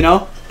 a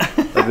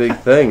big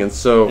thing, and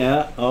so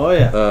yeah. Oh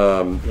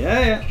yeah.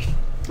 Yeah.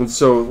 And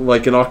so,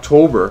 like in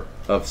October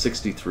of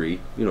 '63,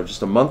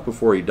 just a month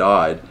before he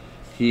died,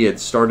 he had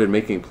started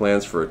making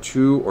plans for a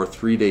 2 or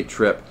 3 day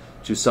trip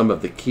to some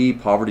of the key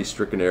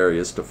poverty-stricken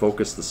areas to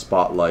focus the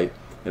spotlight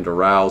and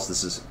arouse.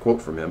 This is a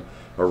quote from him: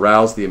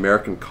 "Arouse the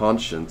American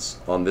conscience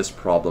on this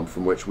problem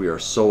from which we are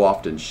so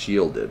often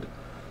shielded."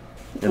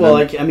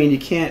 And you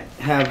can't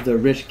have the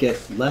rich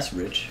get less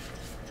rich.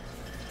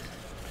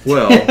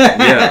 Well,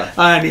 yeah.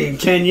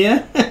 Can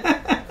you?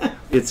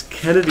 It's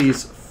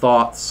Kennedy's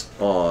thoughts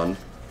on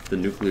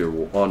nuclear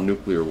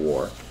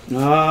war.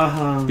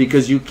 Uh-huh.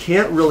 Because you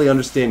can't really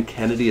understand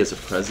Kennedy as a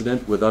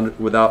president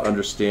without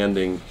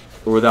understanding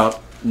or without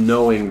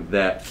knowing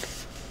that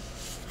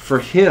for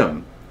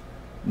him,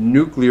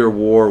 nuclear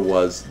war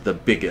was the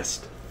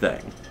biggest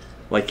thing.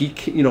 Like he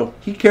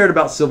cared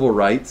about civil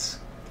rights,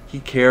 he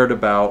cared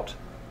about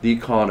the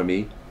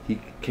economy,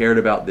 he cared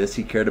about this,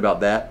 he cared about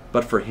that,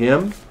 but for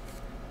him,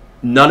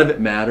 none of it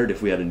mattered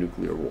if we had a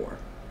nuclear war.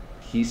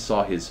 He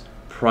saw his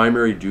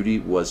primary duty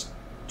was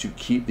to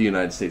keep the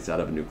United States out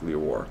of a nuclear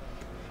war.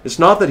 It's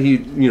not that he,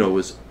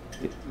 was,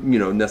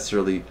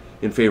 necessarily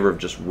in favor of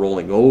just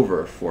rolling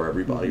over for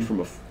everybody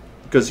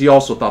because he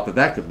also thought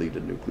that could lead to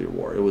nuclear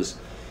war. It was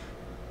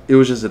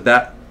just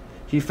that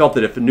he felt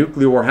that if a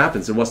nuclear war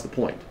happens, then what's the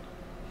point?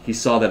 He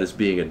saw that as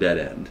being a dead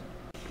end.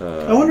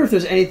 I wonder if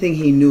there's anything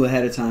he knew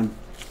ahead of time.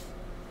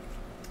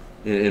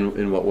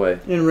 In what way?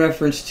 In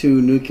reference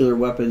to nuclear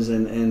weapons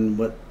and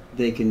what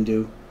they can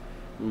do.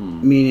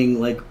 Meaning,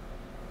 like,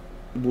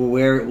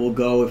 where it will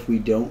go if we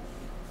don't.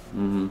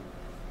 Mm-hmm.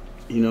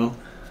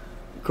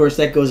 Of course,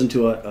 that goes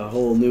into a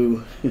whole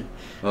new...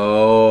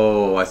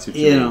 Oh, I see what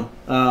you mean.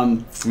 I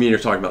mean, you're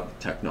talking about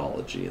the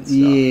technology and stuff.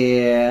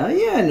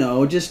 Yeah,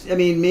 no, just,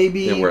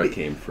 maybe... And where it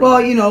came from.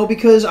 Well,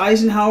 because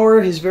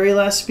Eisenhower, his very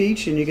last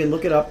speech, and you can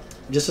look it up,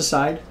 just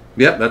aside...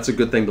 Yep, that's a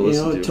good thing to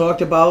listen to.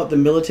 Talked about the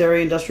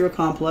military-industrial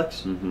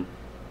complex. Mm-hmm.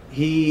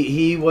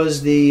 He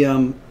was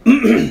the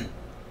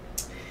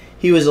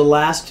he was the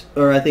last,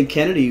 or I think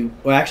Kennedy,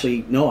 or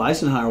actually no,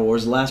 Eisenhower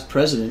was the last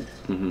president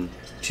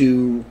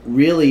to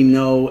really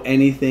know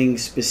anything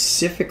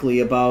specifically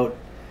about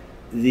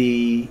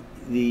the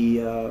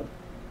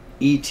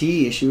ET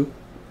issue,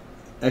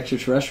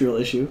 extraterrestrial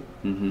issue.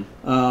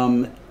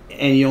 And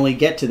you only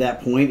get to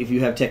that point if you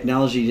have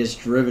technology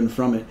just driven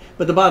from it.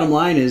 But the bottom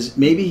line is,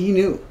 maybe he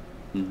knew.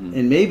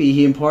 And maybe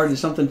he imparted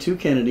something to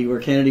Kennedy where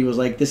Kennedy was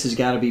like, this has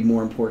got to be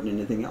more important than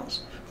anything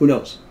else. Who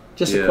knows?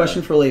 Just a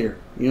question for later.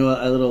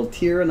 A little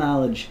tier of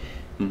knowledge.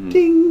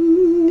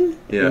 Ding!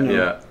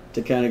 Yeah.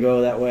 To kind of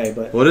go that way.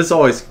 But well, it's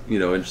always,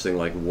 interesting,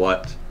 like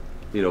what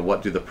do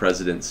the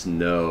presidents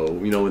know?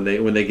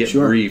 When they get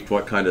briefed,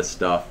 what kind of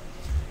stuff.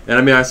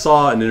 And I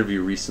saw an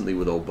interview recently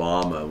with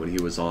Obama when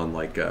he was on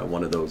like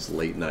one of those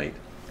late night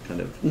kind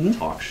of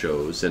talk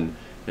shows, and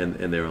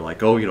they were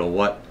like, oh,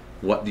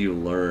 what do you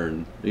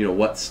learn?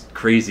 What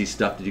crazy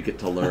stuff did you get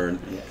to learn?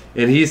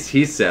 And he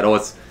said, oh,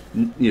 it's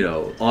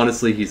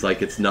honestly, he's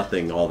like, it's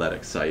nothing all that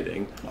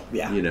exciting.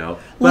 Yeah.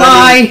 But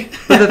lie.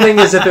 But the thing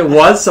is, if it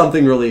was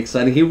something really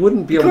exciting, he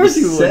wouldn't be able to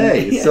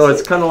say. Yes. So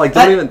it's kind of like,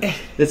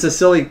 it's a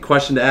silly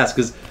question to ask,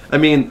 because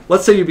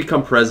let's say you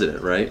become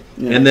president, right?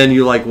 Yeah. And then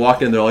you like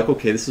walk in, they're like,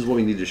 okay, this is what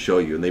we need to show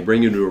you, and they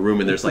bring you into a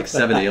room, and there's like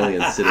 7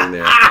 aliens sitting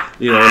there,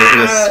 in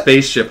a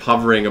spaceship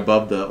hovering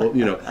above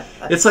the,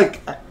 it's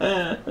like,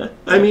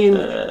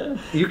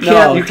 you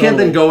can't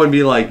then go and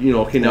be like,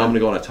 okay, now I'm going to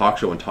go on a talk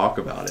show and talk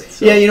about it.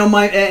 So. Yeah,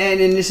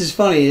 and this is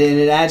funny, and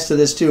it adds to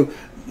this too.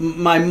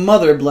 My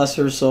mother, bless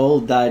her soul,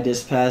 died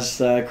this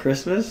past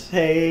Christmas.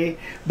 Hey,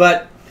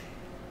 but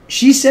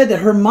she said that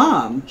her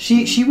mom,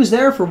 she was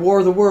there for War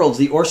of the Worlds,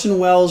 the Orson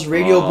Welles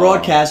radio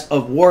broadcast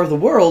of War of the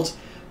Worlds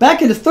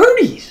back in the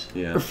 30s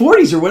or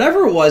 40s or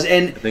whatever it was,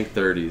 and I think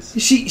 30s.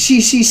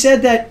 She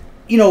said that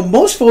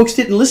most folks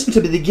didn't listen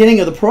to the beginning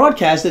of the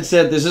broadcast that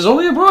said, this is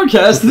only a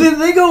broadcast.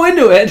 They go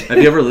into it. Have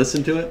you ever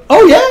listened to it?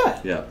 Oh, yeah.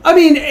 Yeah.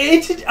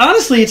 It's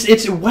honestly,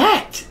 it's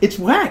whacked. It's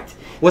whacked.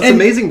 What's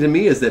amazing to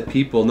me is that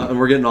people, and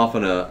we're getting off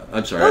on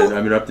I'm sorry, I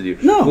interrupted you.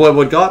 No.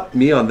 What got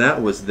me on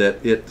that was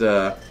that it,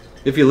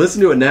 if you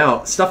listen to it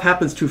now, stuff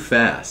happens too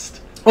fast.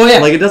 Oh, yeah.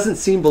 Like, it doesn't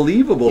seem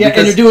believable. Yeah,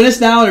 and they're doing this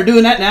now, and they're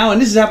doing that now,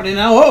 and this is happening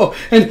now. Oh.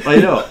 And I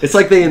know. It's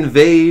like they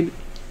invade,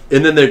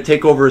 and then they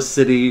take over a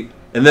city,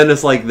 and then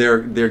it's like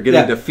they're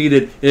getting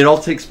defeated, and it all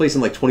takes place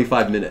in like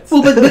 25 minutes.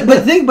 Well,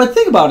 but think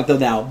about it though.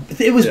 Now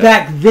it was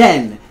back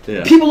then.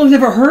 Yeah. People have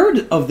never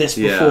heard of this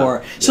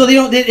before, so they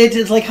don't.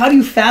 It's like, how do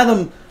you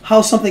fathom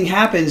how something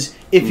happens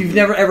if you've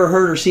never ever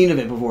heard or seen of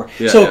it before.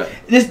 Yeah, so yeah.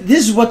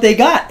 this is what they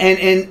got,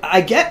 and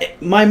I get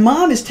it. My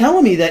mom is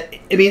telling me that,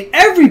 I mean,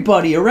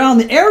 everybody around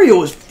the area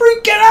was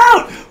freaking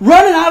out,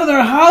 running out of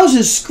their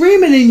houses,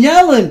 screaming and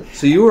yelling.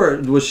 So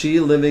was she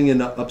living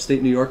in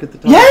upstate New York at the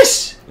time?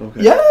 Yes.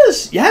 Okay.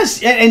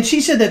 Yes. And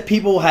she said that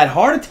people had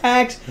heart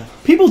attacks.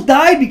 People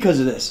died because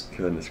of this.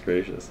 Goodness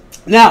gracious.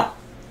 Now,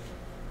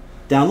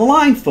 down the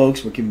line,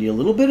 folks, we're giving you a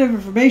little bit of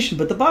information,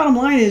 but the bottom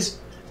line is,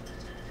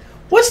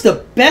 what's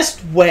the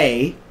best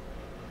way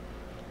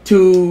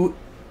to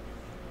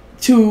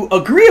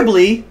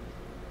agreeably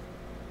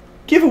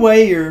give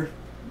away your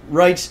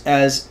rights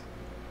as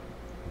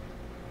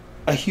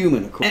a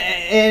human,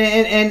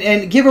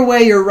 and give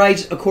away your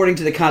rights according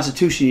to the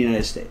Constitution of the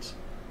United States?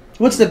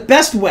 What's the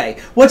best way?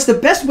 What's the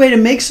best way to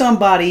make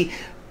somebody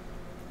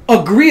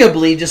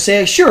agreeably just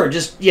say, sure,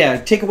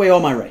 take away all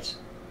my rights?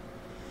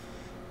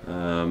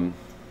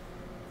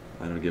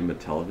 I don't give them a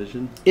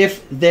television.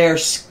 If they're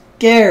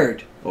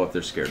scared. Oh, if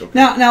they're scared. Okay.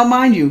 Now,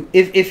 mind you,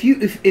 if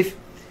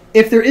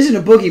there isn't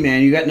a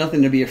boogeyman, you got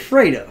nothing to be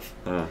afraid of.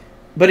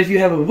 But if you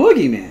have a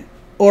boogeyman,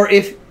 or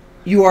if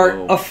you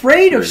are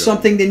afraid of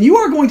something, then you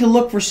are going to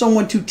look for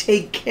someone to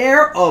take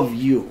care of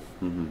you.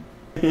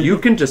 Mm-hmm. You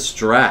can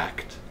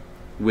distract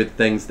with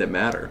things that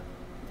matter.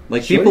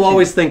 Like, Sure people you can.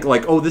 always think,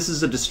 like, oh, this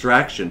is a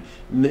distraction,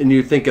 and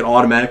you think it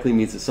automatically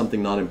means it's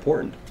something not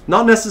important.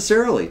 Not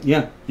necessarily.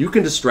 Yeah. You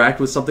can distract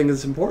with something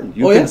that's important.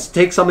 You Oh, can yeah.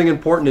 take something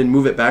important and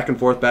move it back and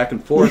forth, back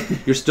and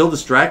forth. You're still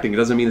distracting. It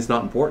doesn't mean it's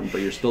not important,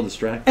 but you're still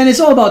distracting. And it's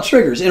all about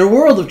triggers. In a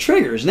world of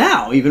triggers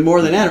now, even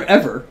more than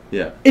ever,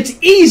 Yeah. it's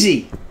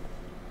easy.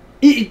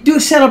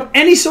 Set up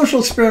any social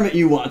experiment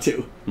you want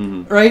to,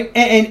 right?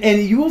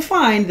 And you will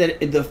find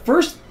that the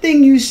first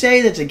thing you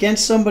say that's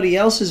against somebody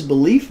else's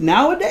belief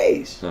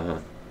nowadays, Uh-huh.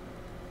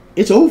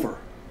 it's over.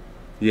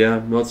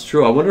 Yeah, no, it's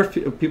true. I wonder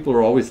if people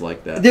are always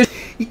like that.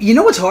 You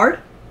know what's hard?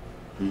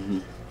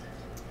 And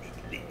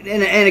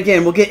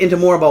again, we'll get into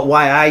more about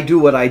why I do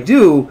what I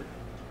do.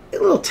 A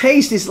little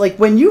taste is like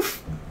when you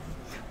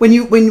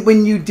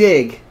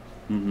dig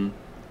and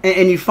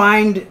you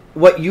find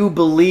what you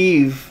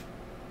believe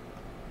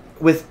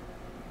with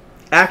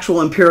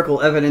actual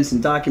empirical evidence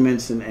and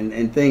documents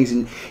and things,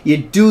 and you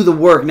do the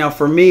work. Now,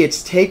 for me,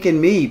 it's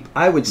taken me,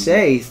 I would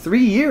say,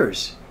 3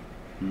 years.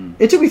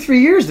 It took me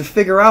 3 years to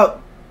figure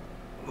out,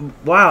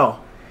 wow,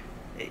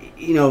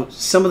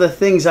 some of the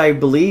things I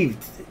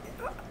believed,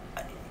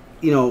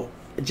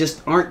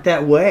 just aren't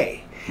that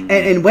way.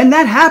 And when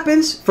that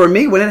happens,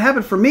 when it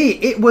happened for me,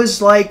 it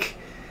was like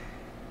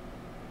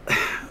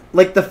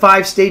the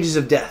 5 stages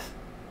of death.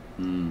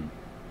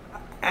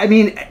 I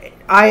mean,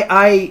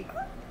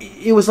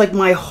 it was like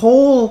my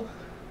whole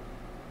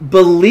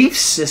belief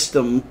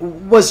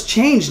system was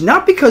changed,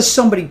 not because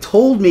somebody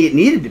told me it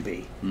needed to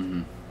be,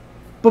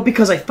 but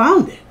because I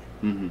found it.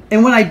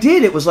 And when I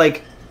did, it was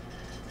like,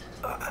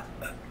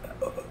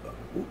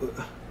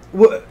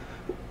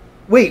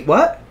 wait,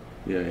 what?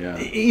 Yeah.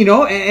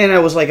 And I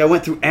was like, I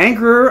went through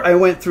anger, I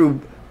went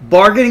through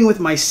bargaining with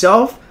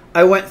myself,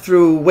 I went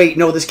through, wait,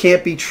 no, this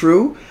can't be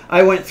true.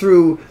 I went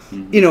through,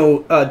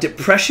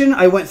 depression.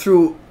 I went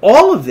through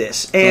all of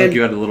this, and like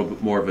you had a little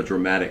bit more of a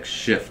dramatic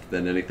shift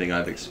than anything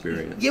I've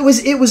experienced. it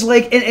was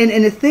like,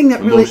 and the thing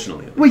that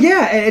Emotionally. really, well,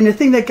 yeah, and the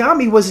thing that got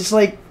me was, it's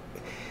like,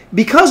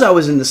 because I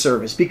was in the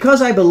service,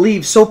 because I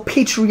believed so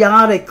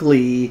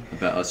patriotically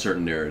About a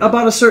certain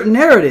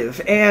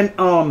narrative.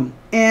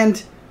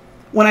 and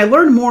when I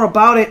learned more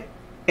about it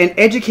and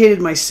educated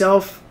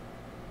myself,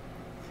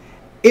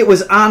 it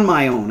was on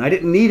my own. I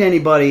didn't need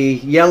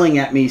anybody yelling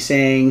at me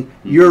saying,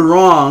 you're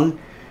wrong,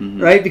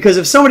 right? Because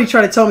if somebody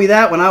tried to tell me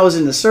that when I was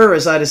in the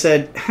service, I'd have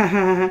said,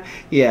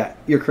 yeah,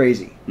 you're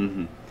crazy.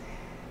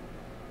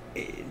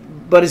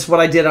 But it's what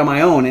I did on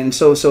my own. And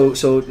so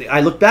I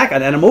look back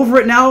on it, and I'm over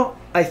it now,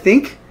 I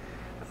think.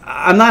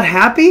 I'm not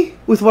happy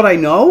with what I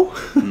know.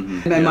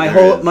 And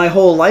my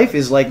whole life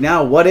is like,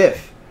 now, what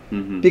if?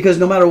 Because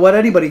no matter what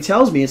anybody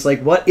tells me, it's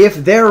like, what if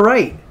they're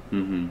right?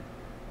 And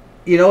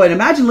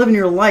imagine living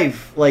your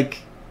life, like,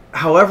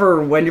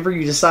 whenever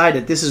you decide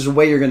that this is the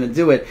way you're going to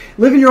do it,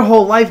 living your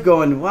whole life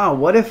going, wow,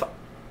 what if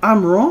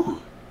I'm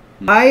wrong?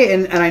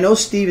 And I know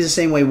Steve is the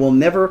same way. We'll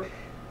never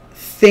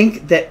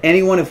think that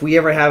anyone, if we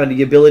ever have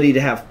the ability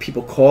to have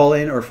people call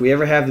in, or if we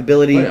ever have the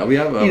ability, we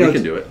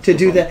can do it. To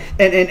do that,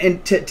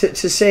 and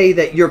to say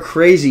that you're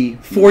crazy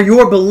for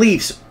your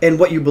beliefs and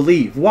what you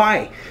believe.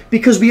 Why?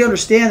 Because we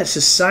understand that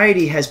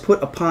society has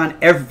put upon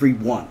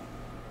everyone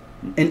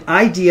an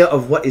idea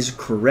of what is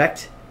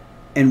correct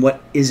and what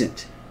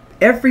isn't.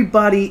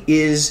 Everybody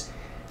is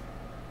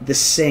the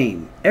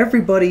same.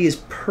 Everybody is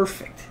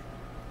perfect.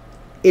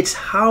 It's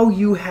how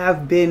you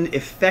have been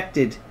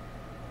affected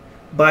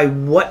by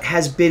what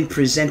has been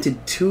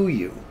presented to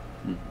you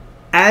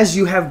as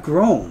you have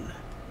grown.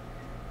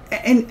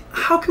 And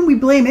how can we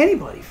blame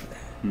anybody for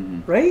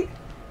that? Right?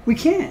 We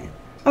can't.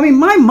 I mean,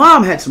 my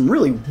mom had some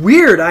really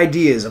weird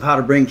ideas of how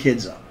to bring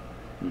kids up.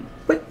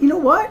 But you know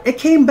what? It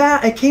came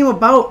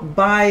about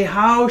by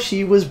how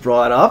she was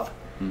brought up.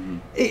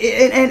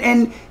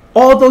 And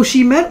although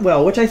she meant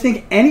well, which I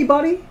think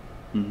anybody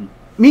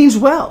means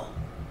well.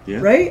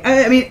 Yeah. Right?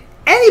 I mean,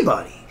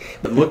 anybody.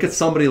 But look at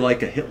somebody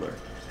like a Hitler.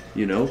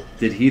 You know,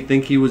 did he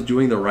think he was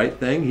doing the right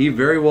thing? He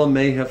very well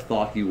may have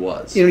thought he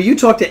was. You know, you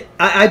talk to,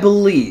 I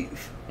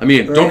believe. I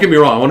mean, right? don't get me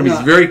wrong. I want to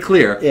be very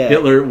clear. Yeah.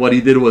 Hitler, what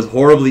he did was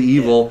horribly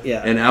evil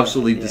and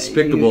absolutely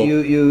despicable.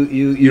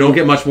 You don't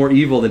get much more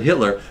evil than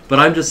Hitler. But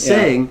I'm just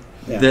saying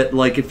that,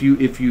 like, if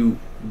you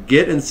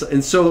get and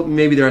so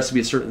maybe there has to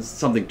be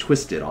something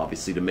twisted,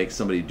 obviously, to make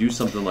somebody do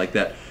something like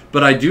that.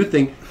 But I do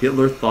think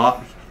Hitler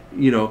thought,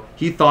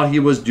 he thought he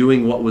was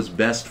doing what was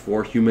best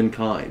for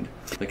humankind.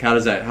 Like, how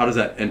does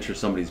that enter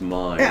somebody's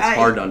mind? It's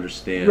hard to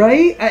understand,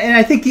 right? And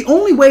I think the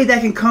only way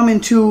that can come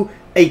into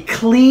a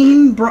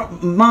clean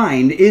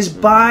mind is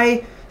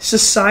by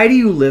society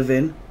you live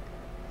in,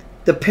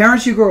 the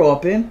parents you grow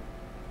up in,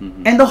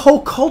 and the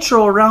whole culture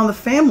around the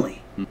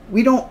family.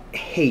 We don't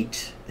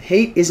hate.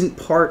 Hate isn't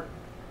part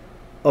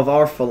of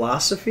our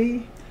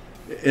philosophy.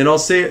 And I'll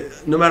say,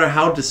 no matter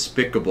how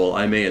despicable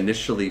I may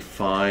initially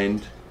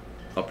find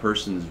a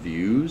person's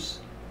views,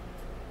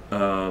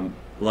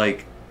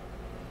 like,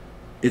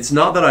 it's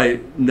not that I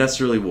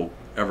necessarily will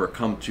ever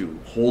come to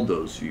hold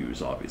those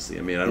views, obviously.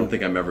 I mean, I don't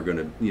think I'm ever going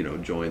to,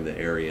 join the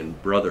Aryan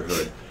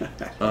Brotherhood.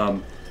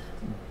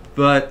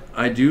 But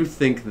I do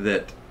think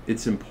that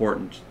it's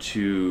important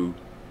to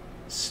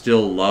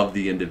still love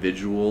the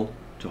individual,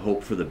 to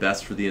hope for the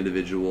best for the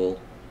individual.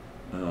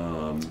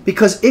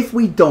 Because if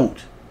we don't,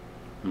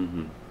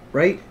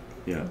 right?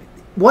 Yeah.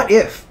 What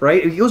if,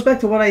 right? It goes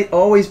back to what I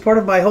always, part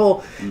of my whole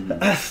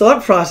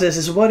thought process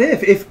is what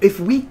if? If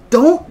we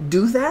don't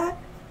do that,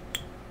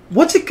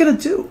 what's it going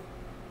to do?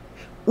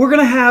 We're going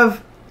to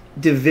have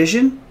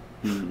division.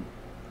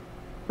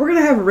 We're going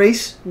to have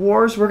race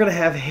wars. We're going to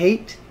have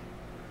hate.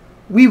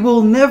 We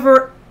will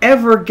never,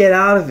 ever get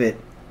out of it.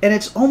 And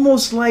it's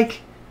almost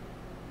like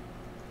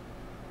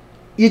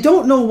you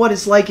don't know what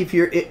it's like if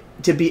you're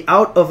to be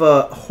out of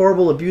a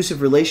horrible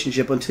abusive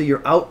relationship until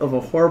you're out of a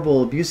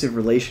horrible abusive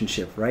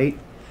relationship, right?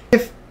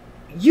 If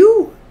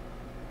you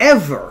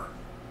ever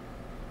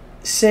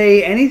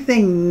say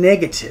anything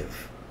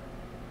negative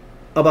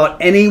about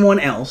anyone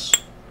else,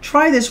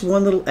 try this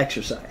one little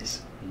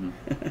exercise.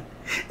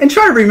 And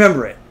try to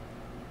remember it.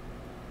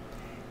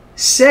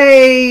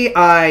 Say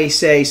I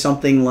say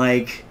something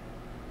like,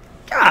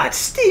 God,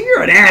 Steve,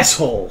 you're an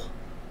asshole.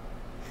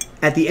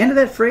 At the end of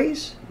that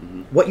phrase,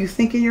 what you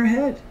think in your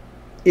head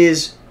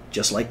is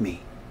just like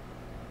me.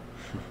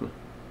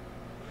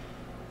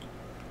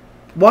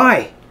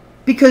 Why?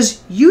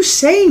 Because you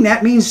saying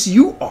that means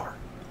you are.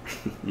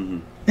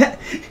 You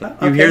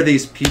hear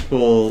these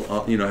people,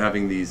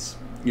 having these,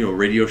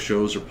 radio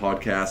shows or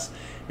podcasts,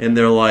 and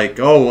they're like,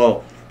 oh,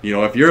 well,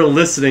 if you're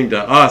listening to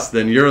us,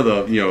 then you're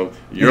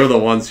the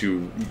ones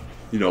who,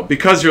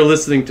 because you're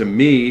listening to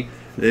me,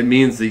 it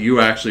means that you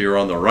actually are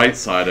on the right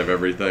side of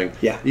everything.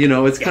 Yeah.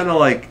 It's kind of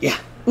like,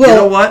 well, you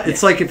know what?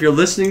 It's like if you're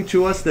listening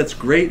to us, that's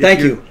great. Thank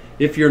you.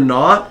 If you're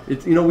not,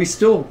 we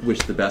still wish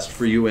the best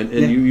for you, and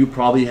you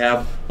probably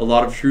have a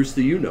lot of truths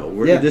that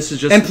This is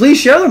just, and please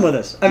share them with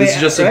us. This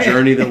is just a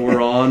journey that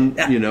we're on,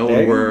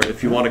 where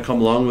if you want to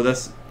come along with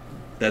us,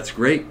 that's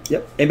great.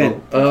 Yep.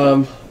 Amen.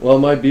 Well,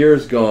 my beer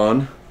is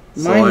gone.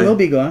 Mine will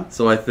be gone.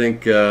 So I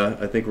think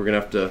we're gonna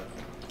have to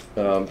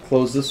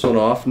close this one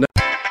off.